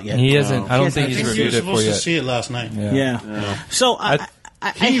saw it yet. He hasn't. I don't think he's reviewed it for supposed yet. to see it last night. Yeah. So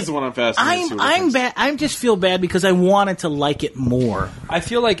he's the one I'm fascinated. I'm bad. I just feel bad because I wanted to like it more. I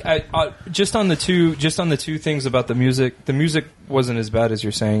feel like just on the two things about the music wasn't as bad as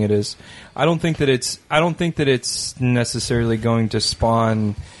you're saying it is. I don't think that it's necessarily going to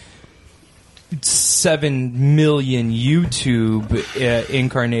spawn 7 million YouTube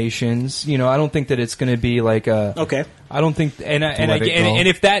incarnations. You know, I don't think that it's going to be like a. Okay. I don't think, and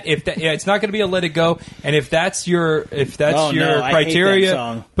if that, it's not going to be a Let It Go. And if that's your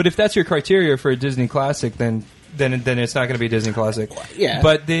criteria, but if that's your criteria for a Disney classic, then it's not going to be a Disney classic. Yeah.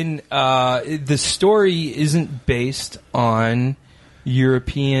 But then the story isn't based on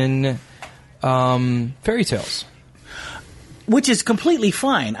European fairy tales. Which is completely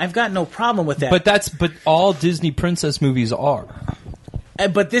fine. I've got no problem with that. But all Disney princess movies are.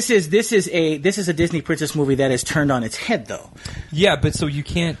 But this is a Disney princess movie that is turned on its head, though. Yeah, but so you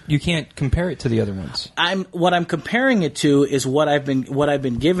can't compare it to the other ones. What I'm comparing it to is what I've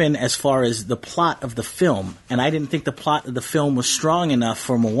been given as far as the plot of the film, and I didn't think the plot of the film was strong enough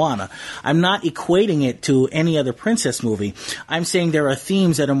for Moana. I'm not equating it to any other princess movie. I'm saying there are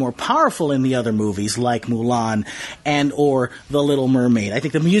themes that are more powerful in the other movies, like Mulan and or The Little Mermaid. I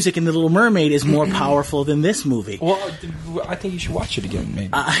think the music in The Little Mermaid is more powerful than this movie. Well, I think you should watch it again. Maybe.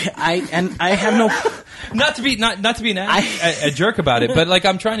 I have no not to be a jerk about it, but like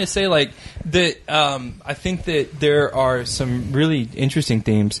I'm trying to say like that I think that there are some really interesting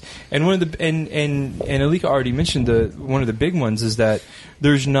themes, and one of the and Alika already mentioned one of the big ones is that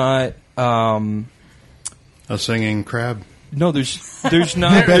there's not a singing crab. No, there's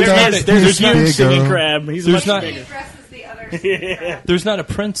not. There's no singing crab. He's there's not. Yeah. There's not a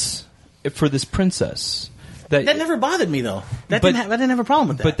prince for this princess. That never bothered me though. I didn't have a problem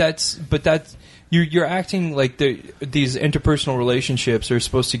with that. But that's you're acting like these interpersonal relationships are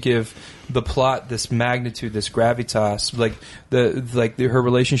supposed to give the plot this magnitude, this gravitas, like her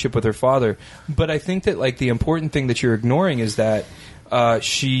relationship with her father. But I think that like the important thing that you're ignoring is that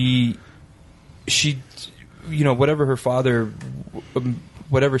she whatever her father,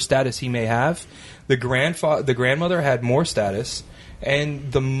 whatever status he may have, the grandmother had more status, and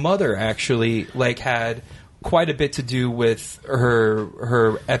the mother actually like had quite a bit to do with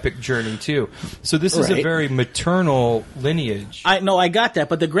her epic journey too. So this is a very maternal lineage. I got that,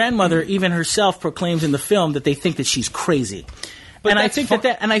 but the grandmother even herself proclaims in the film that they think that she's crazy. But I think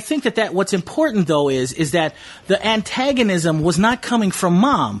that what's important though is that the antagonism was not coming from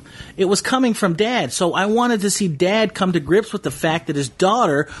mom; it was coming from dad. So I wanted to see dad come to grips with the fact that his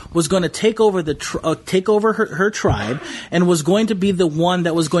daughter was going to take over her tribe and was going to be the one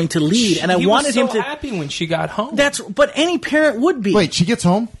that was going to lead. And I wanted him to. He was so happy when she got home. But any parent would be. Wait, she gets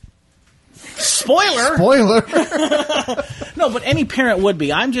home? Spoiler! No, but any parent would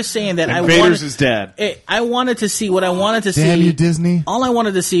be. I'm just saying that Vader's his dad. I wanted to see what I wanted to see. Damn you, Disney. All I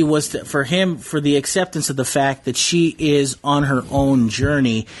wanted to see was for the acceptance of the fact that she is on her own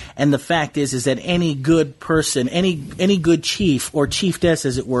journey. And the fact is that any good person, any good chief or chiefess,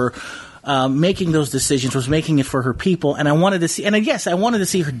 as it were, making those decisions was making it for her people, and I wanted to see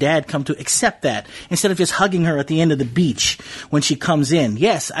her dad come to accept that instead of just hugging her at the end of the beach when she comes in.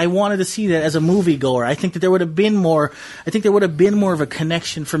 Yes, I wanted to see that as a moviegoer. I think that there would have been more. I think there would have been more of a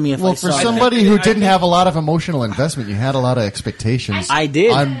connection for me if I saw that. Well, for somebody who didn't have a lot of emotional investment, you had a lot of expectations. I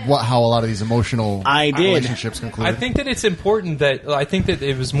did on how a lot of these emotional relationships conclude. I think that it's important that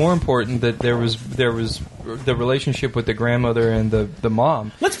it was more important that there was the relationship with the grandmother and the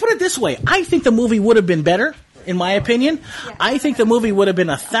mom. Let's put it this way. I think the movie would have been better, in my opinion. I think the movie would have been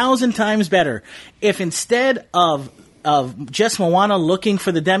 1,000 times better if instead of just Moana looking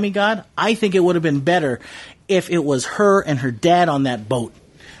for the demigod, I think it would have been better if it was her and her dad on that boat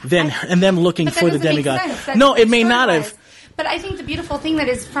and them looking for the demigod. No, it may not have. But I think the beautiful thing that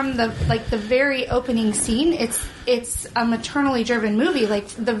is from the very opening scene, it's a maternally driven movie. Like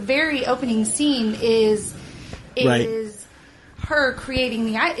the very opening scene is her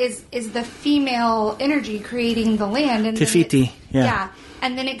creating is the female energy creating the land, and Te-Fiti,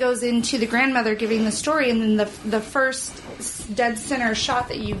 and then it goes into the grandmother giving the story, and then the first dead center shot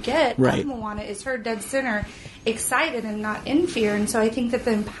that you get of Moana is her dead center, excited and not in fear. And so I think that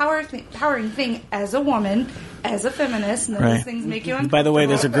the empowering thing as a woman, as a feminist, and those things make you uncomfortable. By the way,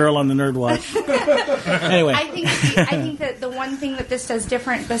 there's a girl on the NERDWatch. Anyway. I think that the one thing that this does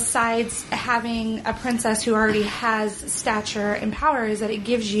different besides having a princess who already has stature and power is that it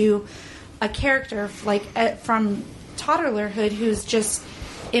gives you a character from toddlerhood who's just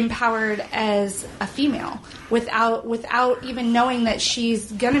empowered as a female without even knowing that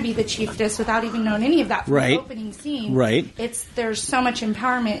she's going to be the chiefess, without even knowing any of that from the opening scene. There's so much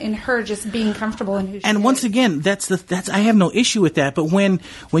empowerment in her just being comfortable in who she is. And once again, that's I have no issue with that. But when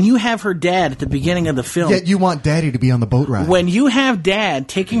you have her dad at the beginning of the film, yet you want Daddy to be on the boat ride. When you have Dad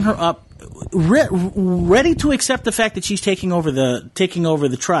taking her up, ready to accept the fact that she's taking over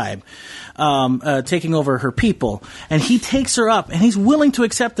the tribe, taking over her people, and he takes her up, and he's willing to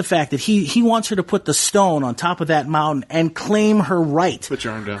accept the fact that he wants her to put the stone on top of that mountain and claim her right, put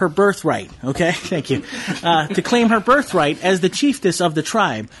your arm down, her birthright. Okay, thank you. To claim her birthright as the chiefess of the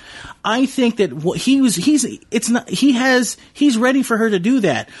tribe. I think that he's ready for her to do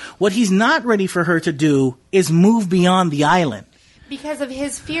that. What he's not ready for her to do is move beyond the island. Because of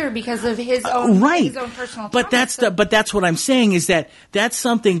his fear, because of his own personal trauma. But that's what I'm saying is that that's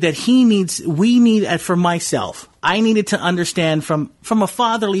something that we need for myself. I needed to understand from a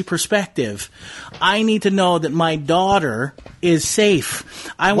fatherly perspective. I need to know that my daughter is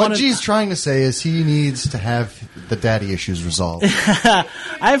safe. What G's trying to say is he needs to have the daddy issues resolved.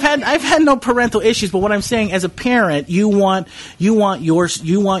 I've had no parental issues, but what I'm saying, as a parent, you want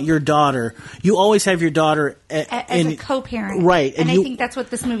your daughter. You always have your daughter as a co-parent, right? And I think that's what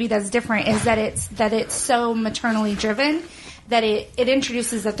this movie does different, is that it's so maternally driven that it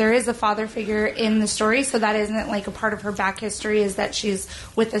introduces that there is a father figure in the story, so that isn't like a part of her back history is that she's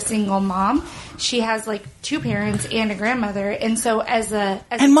with a single mom. She has like two parents and a grandmother, and so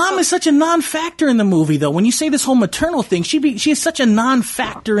mom is such a non-factor in the movie, though. When you say this whole maternal thing, she is such a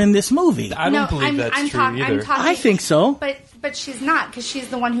non-factor in this movie. I don't believe that's true either. I think so, but she's not, because she's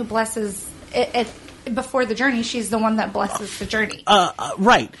the one who blesses it. Before the journey, she's the one that blesses the journey.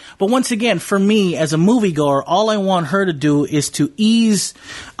 Right. But once again, for me, as a moviegoer, all I want her to do is to ease,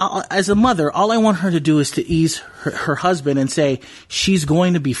 as a mother, all I want her to do is to ease her husband and say, she's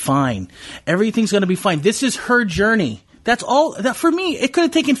going to be fine. Everything's going to be fine. This is her journey. That's all. That for me, it could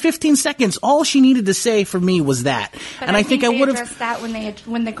have taken 15 seconds. All she needed to say for me was that. But and I think I would have addressed that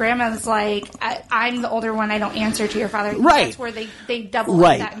when the grandma's like, "I'm the older one. I don't answer to your father." Right. That's where they double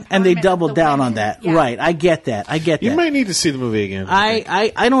that and they doubled down on that. Yeah. Right. I get that. You might need to see the movie again.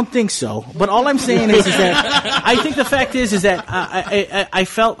 I don't think so. But all I'm saying is that I think the fact is that I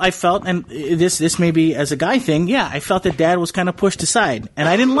felt, and this may be as a guy thing. Yeah, I felt that Dad was kind of pushed aside, and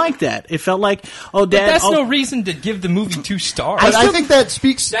I didn't like that. It felt like, Dad. But that's no reason to give the movie 2 stars. I think that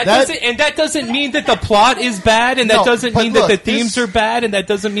speaks. That doesn't mean that the plot is bad, and that doesn't mean that the themes are bad, and that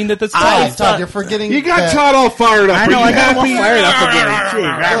doesn't mean that the story is Todd, you're forgetting. You got Todd all fired up. I know. I got him all fired up again.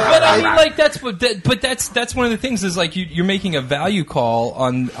 But I mean, like that's one of the things is like you're making a value call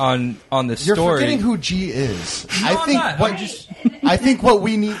on the story. You're forgetting who G is. No, I think what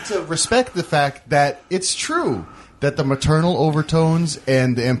we need to respect the fact that it's true that the maternal overtones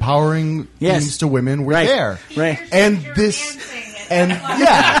and the empowering themes to women were there. Right. And this, and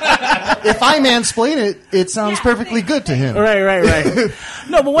if I mansplain it, it sounds perfectly good to him. Right.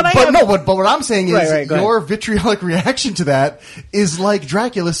 No, but but what I'm saying is your vitriolic reaction to that is like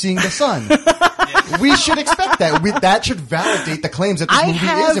Dracula seeing the sun. We should expect that. That should validate the claims that this movie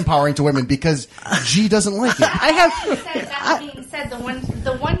is empowering to women because G doesn't like it. That being said, the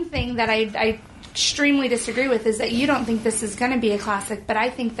one thing that I extremely disagree with is that you don't think this is going to be a classic, but I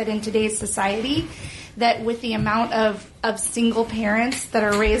think that in today's society, that with the amount of single parents that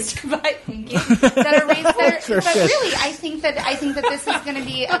are raised by really, I think that this is going to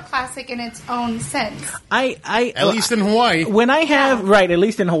be a classic in its own sense. At least in Hawaii. When I have at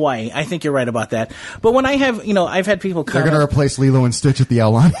least in Hawaii, I think you're right about that. But when I have, I've had people come. They're going to replace Lilo and Stitch at the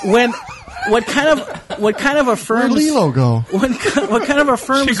outline. What kind of affirms Where'd Lilo go? What kind of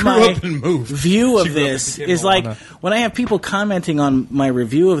affirms my view of this is like when I have people commenting on my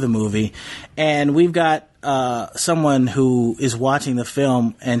review of the movie, and we've got someone who is watching the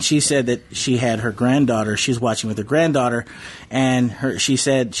film, and she said that she had her granddaughter. She's watching with her granddaughter, and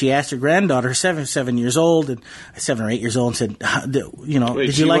she asked her granddaughter, 7 years old, and 7 or 8 years old, and said,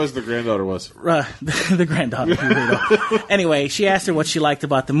 did you like? The granddaughter was the granddaughter. Anyway, she asked her what she liked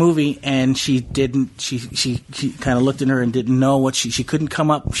about the movie, and she didn't. She kind of looked at her and didn't know what she couldn't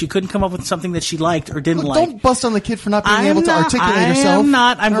come up. She couldn't come up with something that she liked or didn't like. Don't bust on the kid for not being able to articulate herself. I'm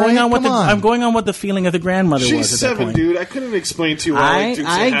not. I'm going on what the feeling of the grandmother was. She's 7, dude. I couldn't explain to you why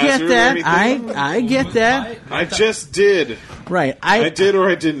I get that. I get that. I just did. Right. I did or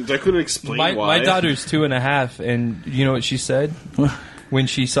I didn't. I couldn't explain why. My daughter's 2.5, and you know what she said when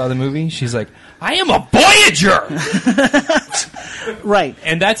she saw the movie? She's like, I am a Voyager! Right.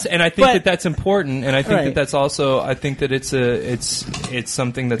 And I think that's important, and I think that's also, I think that it's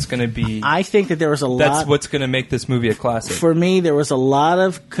something that's going to be... I think that there was a lot... That's what's going to make this movie a classic. For me, there was a lot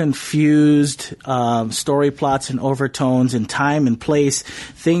of confused story plots and overtones and time and place,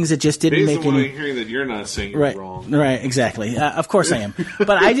 things that just didn't make any... Based on hearing that you're not saying it wrong. Right, exactly. Of course I am.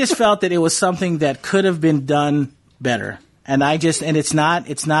 But I just felt that it was something that could have been done better. And I wanted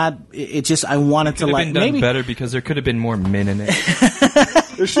to like been done better because there could have been more men in it.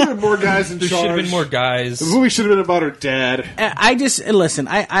 There should have been more guys in charge. There should have been more guys. The movie should have been about her dad. I just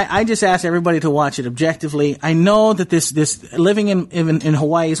ask everybody to watch it objectively. I know that this living in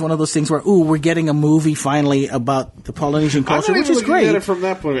Hawaii is one of those things where we're getting a movie finally about the Polynesian culture, which is great. I'm not even looking at it from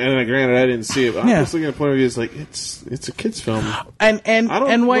that point of view. And granted, I didn't see it. But I'm just looking at the point of view. It's like it's a kids film.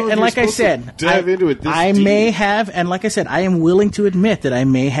 And like I said, dive into it. I may have, and like I said, I am willing to admit that I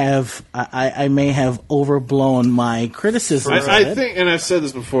may have overblown my criticism. I think, and I've said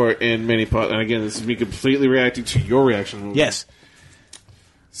this before in many podcasts, and again, this is me completely reacting to your reaction. Yes.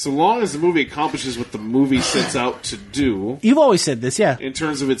 so long as the movie accomplishes what the movie sets out to do. You've always said this, yeah. In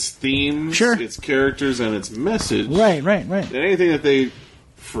terms of its themes, sure. its characters, and its message. Right. And anything that they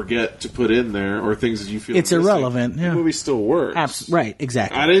forget to put in there, or things that you feel it's irrelevant. The movie still works. Right,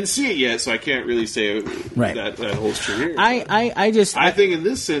 exactly. I didn't see it yet, so I can't really say that holds true here. I think in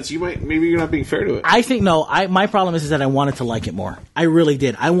this sense, maybe you're not being fair to it. I think my problem is that I wanted to like it more. I really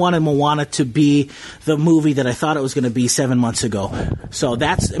did. I wanted Moana to be the movie that I thought it was going to be 7 months ago. So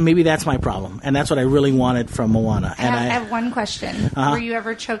that's my problem, and that's what I really wanted from Moana. And I have one question: Were you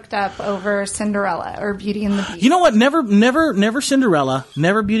ever choked up over Cinderella or Beauty and the Beast? You know what? Never Cinderella.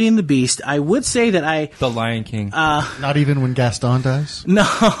 Never Beauty and the Beast. I would say that The Lion King. Not even when Gaston dies? No,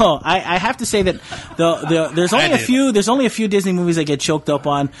 I have to say that there's only a few Disney movies I get choked up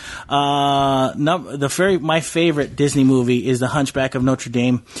on. My favorite Disney movie is The Hunchback of Notre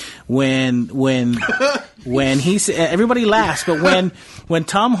Dame. When everybody laughs, but when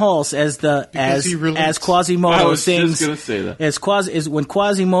Tom Hulce as Quasimodo sings, when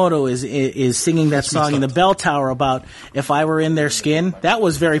Quasimodo is singing that song in the bell tower about if I were in their skin, that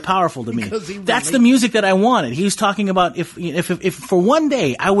was very powerful to me. That's the music that I wanted. He was talking about if for one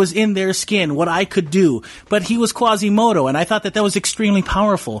day I was in their skin, what I could do. But he was Quasimodo, and I thought that was extremely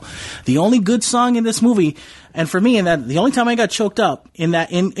powerful. The only good song in this movie, and for me, the only time I got choked up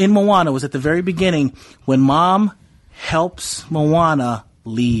in Moana was at the very beginning when Mom helps Moana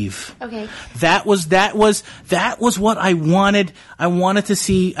leave. Okay. That was what I wanted. I wanted to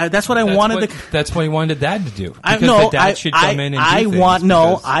see. That's what I wanted. That's what he wanted Dad to do. Dad should come in and I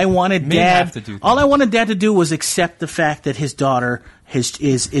wanted Dad. Have to do all I wanted Dad to do was accept the fact that his daughter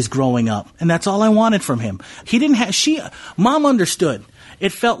is growing up, and that's all I wanted from him. He didn't have. Mom understood.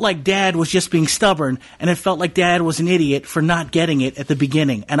 It felt like Dad was just being stubborn, and it felt like Dad was an idiot for not getting it at the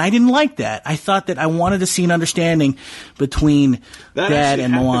beginning. And I didn't like that. I thought that I wanted to see an understanding between Dad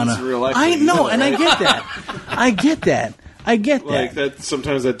and Moana. In real life, I know, and I get that. I get that. Like that,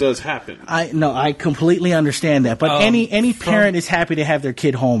 sometimes that does happen. I completely understand that. But any parent is happy to have their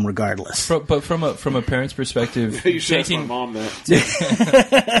kid home regardless. But from a parent's perspective, you should ask my mom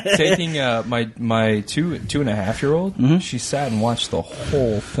that. Taking my 2.5-year-old, she sat and watched the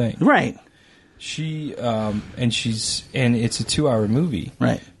whole thing. Right. She and it's a 2-hour movie.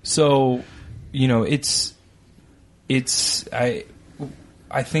 Right. So, it's I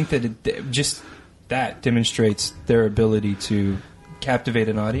think that that demonstrates their ability to captivate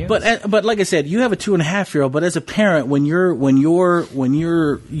an audience. But like I said, you have a 2.5-year-old. But as a parent, when your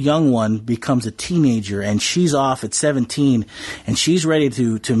young one becomes a teenager and she's off at 17 and she's ready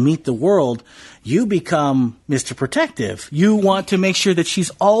to meet the world, you become Mr. Protective. You want to make sure that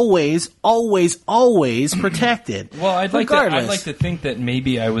she's always protected. Well, I'd like to think that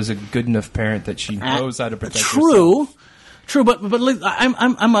maybe I was a good enough parent that she knows how to protect herself. True, but look,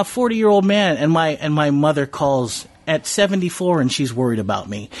 I'm a 40-year-old man, and my mother calls at 74, and she's worried about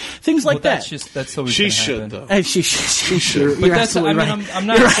me. Things like that. That's always she should happen. Though. She should. But You're absolutely right. I'm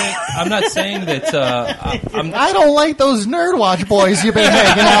not saying that. I don't like those NERDWatch boys you've been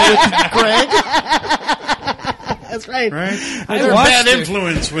hanging out with, Greg. That's right. They're a bad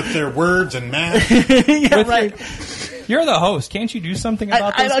influence with their words and math. Yeah, right. You're the host. Can't you do something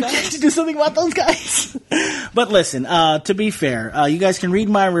about those guys? Can't you do something about those guys? But listen, to be fair, you guys can read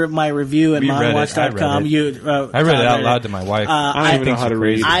my review at MonWatch.com. I read it out loud to my wife. I don't even know how to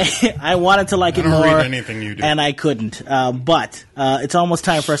read it. I wanted to like it more. I don't read anything you do. And I couldn't. But it's almost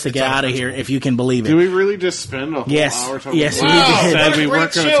time for us to get out of here, if you can believe it. Do we really just spend a whole hour talking about what said we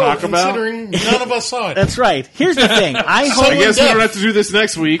weren't going to talk about? None of us saw it. That's right. Here's the thing. I guess we don't have to do this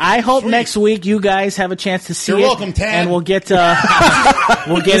next week. I hope next week you guys have a chance to see it. You're welcome, Tad. And we'll get an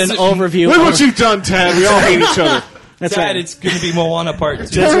overview. Look what you've done, Tad. We all hate each other. That's Dad, right. It's going to be Moana Part 2.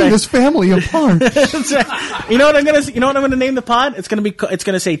 Tearing this family apart. That's right. You know what I'm going to name the pod? It's going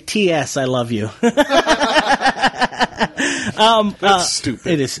to say TS I love you. That's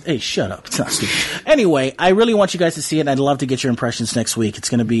stupid. It is. Hey, shut up. It's not stupid. Anyway, I really want you guys to see it, and I'd love to get your impressions next week. It's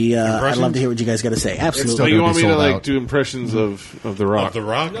going to be. I'd love to hear what you guys got to say. Absolutely. So you want me to do impressions of The Rock? Of The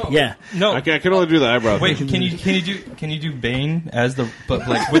Rock? No. Yeah. No. I can only do the eyebrow. Wait, can you do Bane as with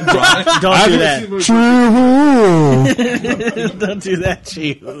Rock? Don't do that. Don't do that,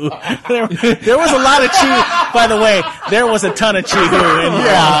 Chihu. There was a lot of Chihu. By the way, there was a ton of Chihu in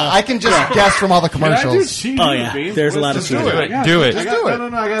I can just guess from all the commercials. Oh yeah, there's a lot of Chihu. Do it. No,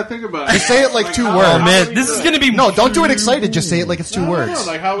 I gotta think about it. Just say it like 2 words. Oh man, this is gonna be don't do it excited. Just say it like it's 2 words. No,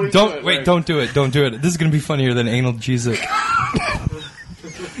 like how would you Don't do it. Don't do it. This is gonna be funnier than anal Jesus.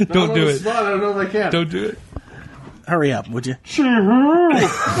 Don't do it. I don't know if I can. Don't do it. Hurry up, would you? That's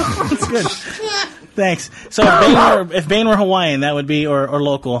good. Thanks. So if Bane were Hawaiian, that would be, or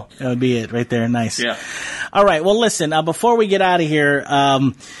local, that would be it right there. Nice. Yeah. All right. Well, listen. Before we get out of here,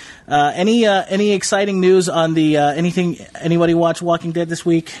 any exciting news on the anything? Anybody watch Walking Dead this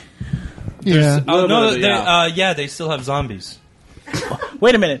week? Yeah. Oh no, they still have zombies.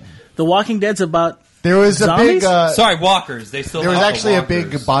 Wait a minute. The Walking Dead's about. There was zombies? a big. Sorry, walkers. They still. There was have actually a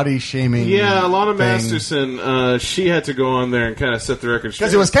walkers. big body shaming. Yeah, Alana thing. Masterson. She had to go on there and kind of set the record straight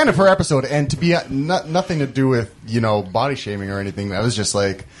Because it was kind of her episode, and to be nothing to do with body shaming or anything. I was just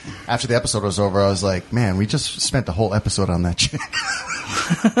like, after the episode was over, I was like, man, we just spent the whole episode on that chick.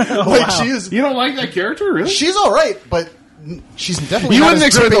 She is. You don't like that character, really? She's all right, but she's definitely You not wouldn't as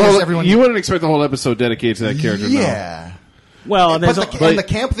expect gripping as everyone. you wouldn't expect the whole episode dedicated to that character. No. Yeah. Well, But there's the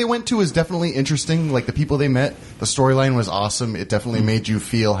camp they went to was definitely interesting. Like, the people they met, the storyline was awesome. It definitely made you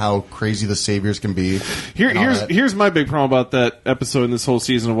feel how crazy the saviors can be. Here's my big problem about that episode in this whole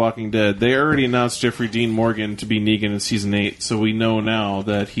season of Walking Dead. They already announced Jeffrey Dean Morgan to be Negan in season 8, so we know now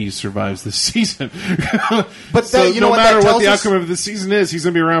that he survives this season. But so that, you know no what matter that what tells the us? outcome of this season is, he's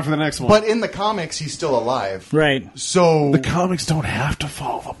going to be around for the next one. But in the comics, he's still alive. right. So the comics don't have to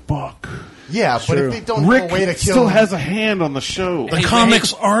follow the book. yeah, but True. if they don't Rick have a way to kill still him, has a hand on the show. The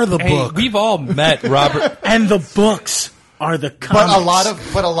comics are the book. We've all met Robert. And the books are the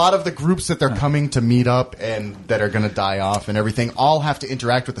comics. But a lot of the groups that they're coming to meet up and that are going to die off and everything all have to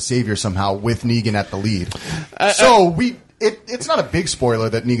interact with the Savior somehow with Negan at the lead. It's not a big spoiler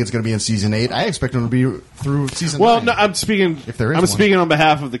that Negan's going to be in season 8. I expect him to be through season 9. No, I'm speaking. If there is I'm one. speaking on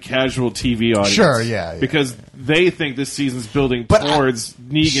behalf of the casual TV audience. Sure, yeah. Because they think this season's building towards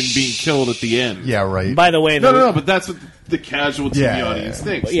Negan being killed at the end. Yeah, right. By the way, No, but that's what the casual TV Yeah, audience yeah.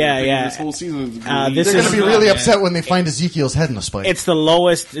 thinks. Yeah, They think yeah. This whole season is this They're going is- to be really upset when they find Ezekiel's head in a spike. it's the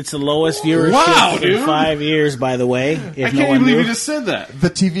lowest viewership Wow, in dude. 5 years. By the way, I if can't no even one believe knew. you just said that. the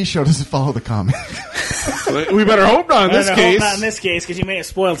TV show doesn't follow the comic. We better hope not in this No, case. not in this case, because you may have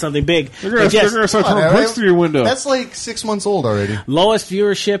spoiled something big. They're But yes, going to start throwing bricks through your window. That's like 6 months old already. lowest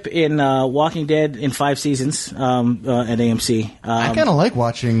viewership in Walking Dead in 5 seasons at AMC. I kind of like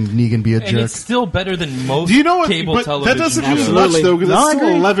watching Negan be a And jerk. it's still better than most Do you know what? cable But television. that doesn't mean Absolutely. much, though, because No, I there's still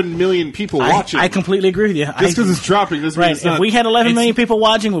agree. 11 million people watching. I completely agree with you. Just because it's dropping doesn't mean right. it's not. If we had 11 million people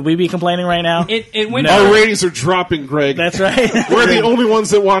watching, would we be complaining right now? It went. Our ratings are dropping, Greg. That's right. We're the only ones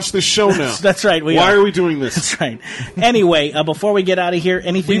that watch this show now. That's right. Why are we doing this? That's right. Anyway, before we get out of here,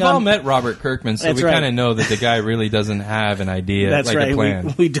 anything We've on... all met Robert Kirkman, so That's we right. kind of know that the guy really doesn't have an idea, That's like right. a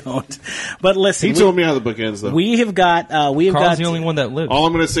plan. We don't. But listen, He told me how the book ends, though. we have got Carl's the only one that lives. All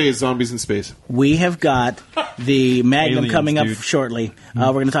I'm going to say is zombies in space. We have got the Magnum Aliens, coming up dude. shortly.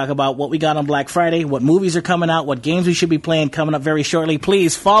 We're going to talk about what we got on Black Friday, what movies are coming out, what games we should be playing coming up very shortly.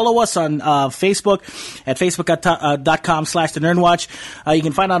 Please follow us on Facebook at facebook.com/TheNerdWatch. You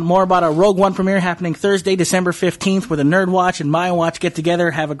can find out more about our Rogue One premiere happening Thursday, December 15th, where the NerdWatch and My Watch get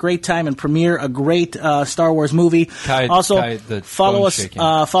together, have a great time, and premiere a great Star Wars movie. Kai, the follow phone's us shaking.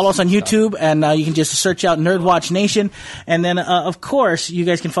 follow us on YouTube, and you can just search out NerdWatch Nation. And then, of course, you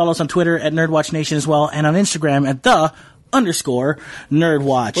guys can follow us on Twitter at NerdWatch Nation as well, and on Instagram at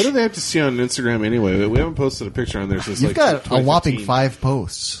 _NerdWatch. What do they have to see on Instagram anyway? We haven't posted a picture on there since You've got a whopping 5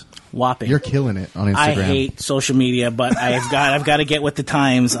 posts. Whopping. You're killing it on Instagram. I hate social media, but I've got to get with the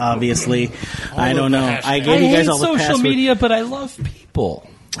times. Obviously, I don't know. I gave you guys all the social password. media, but I love people.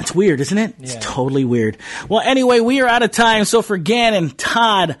 It's weird, isn't it? Yeah. It's totally weird. Well, anyway, we are out of time. So for Gannon,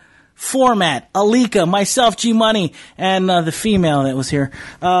 Todd, Format, Alika, myself, G Money, and the female that was here.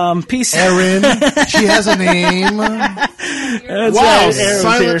 Peace. Erin, she has a name. That's Wow, right, Aaron was here.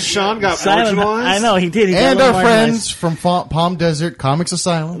 Silent Sean got marginalized? I know, he did. He And got our marginalized. friends from Palm Desert Comics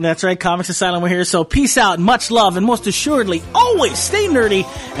Asylum. That's right, Comics Asylum, we're here. So peace out, much love, and most assuredly, always stay nerdy.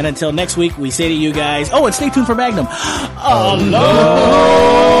 And until next week, we say to you guys, and stay tuned for Magnum.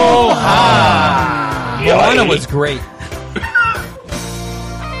 Aloha! Moana was great.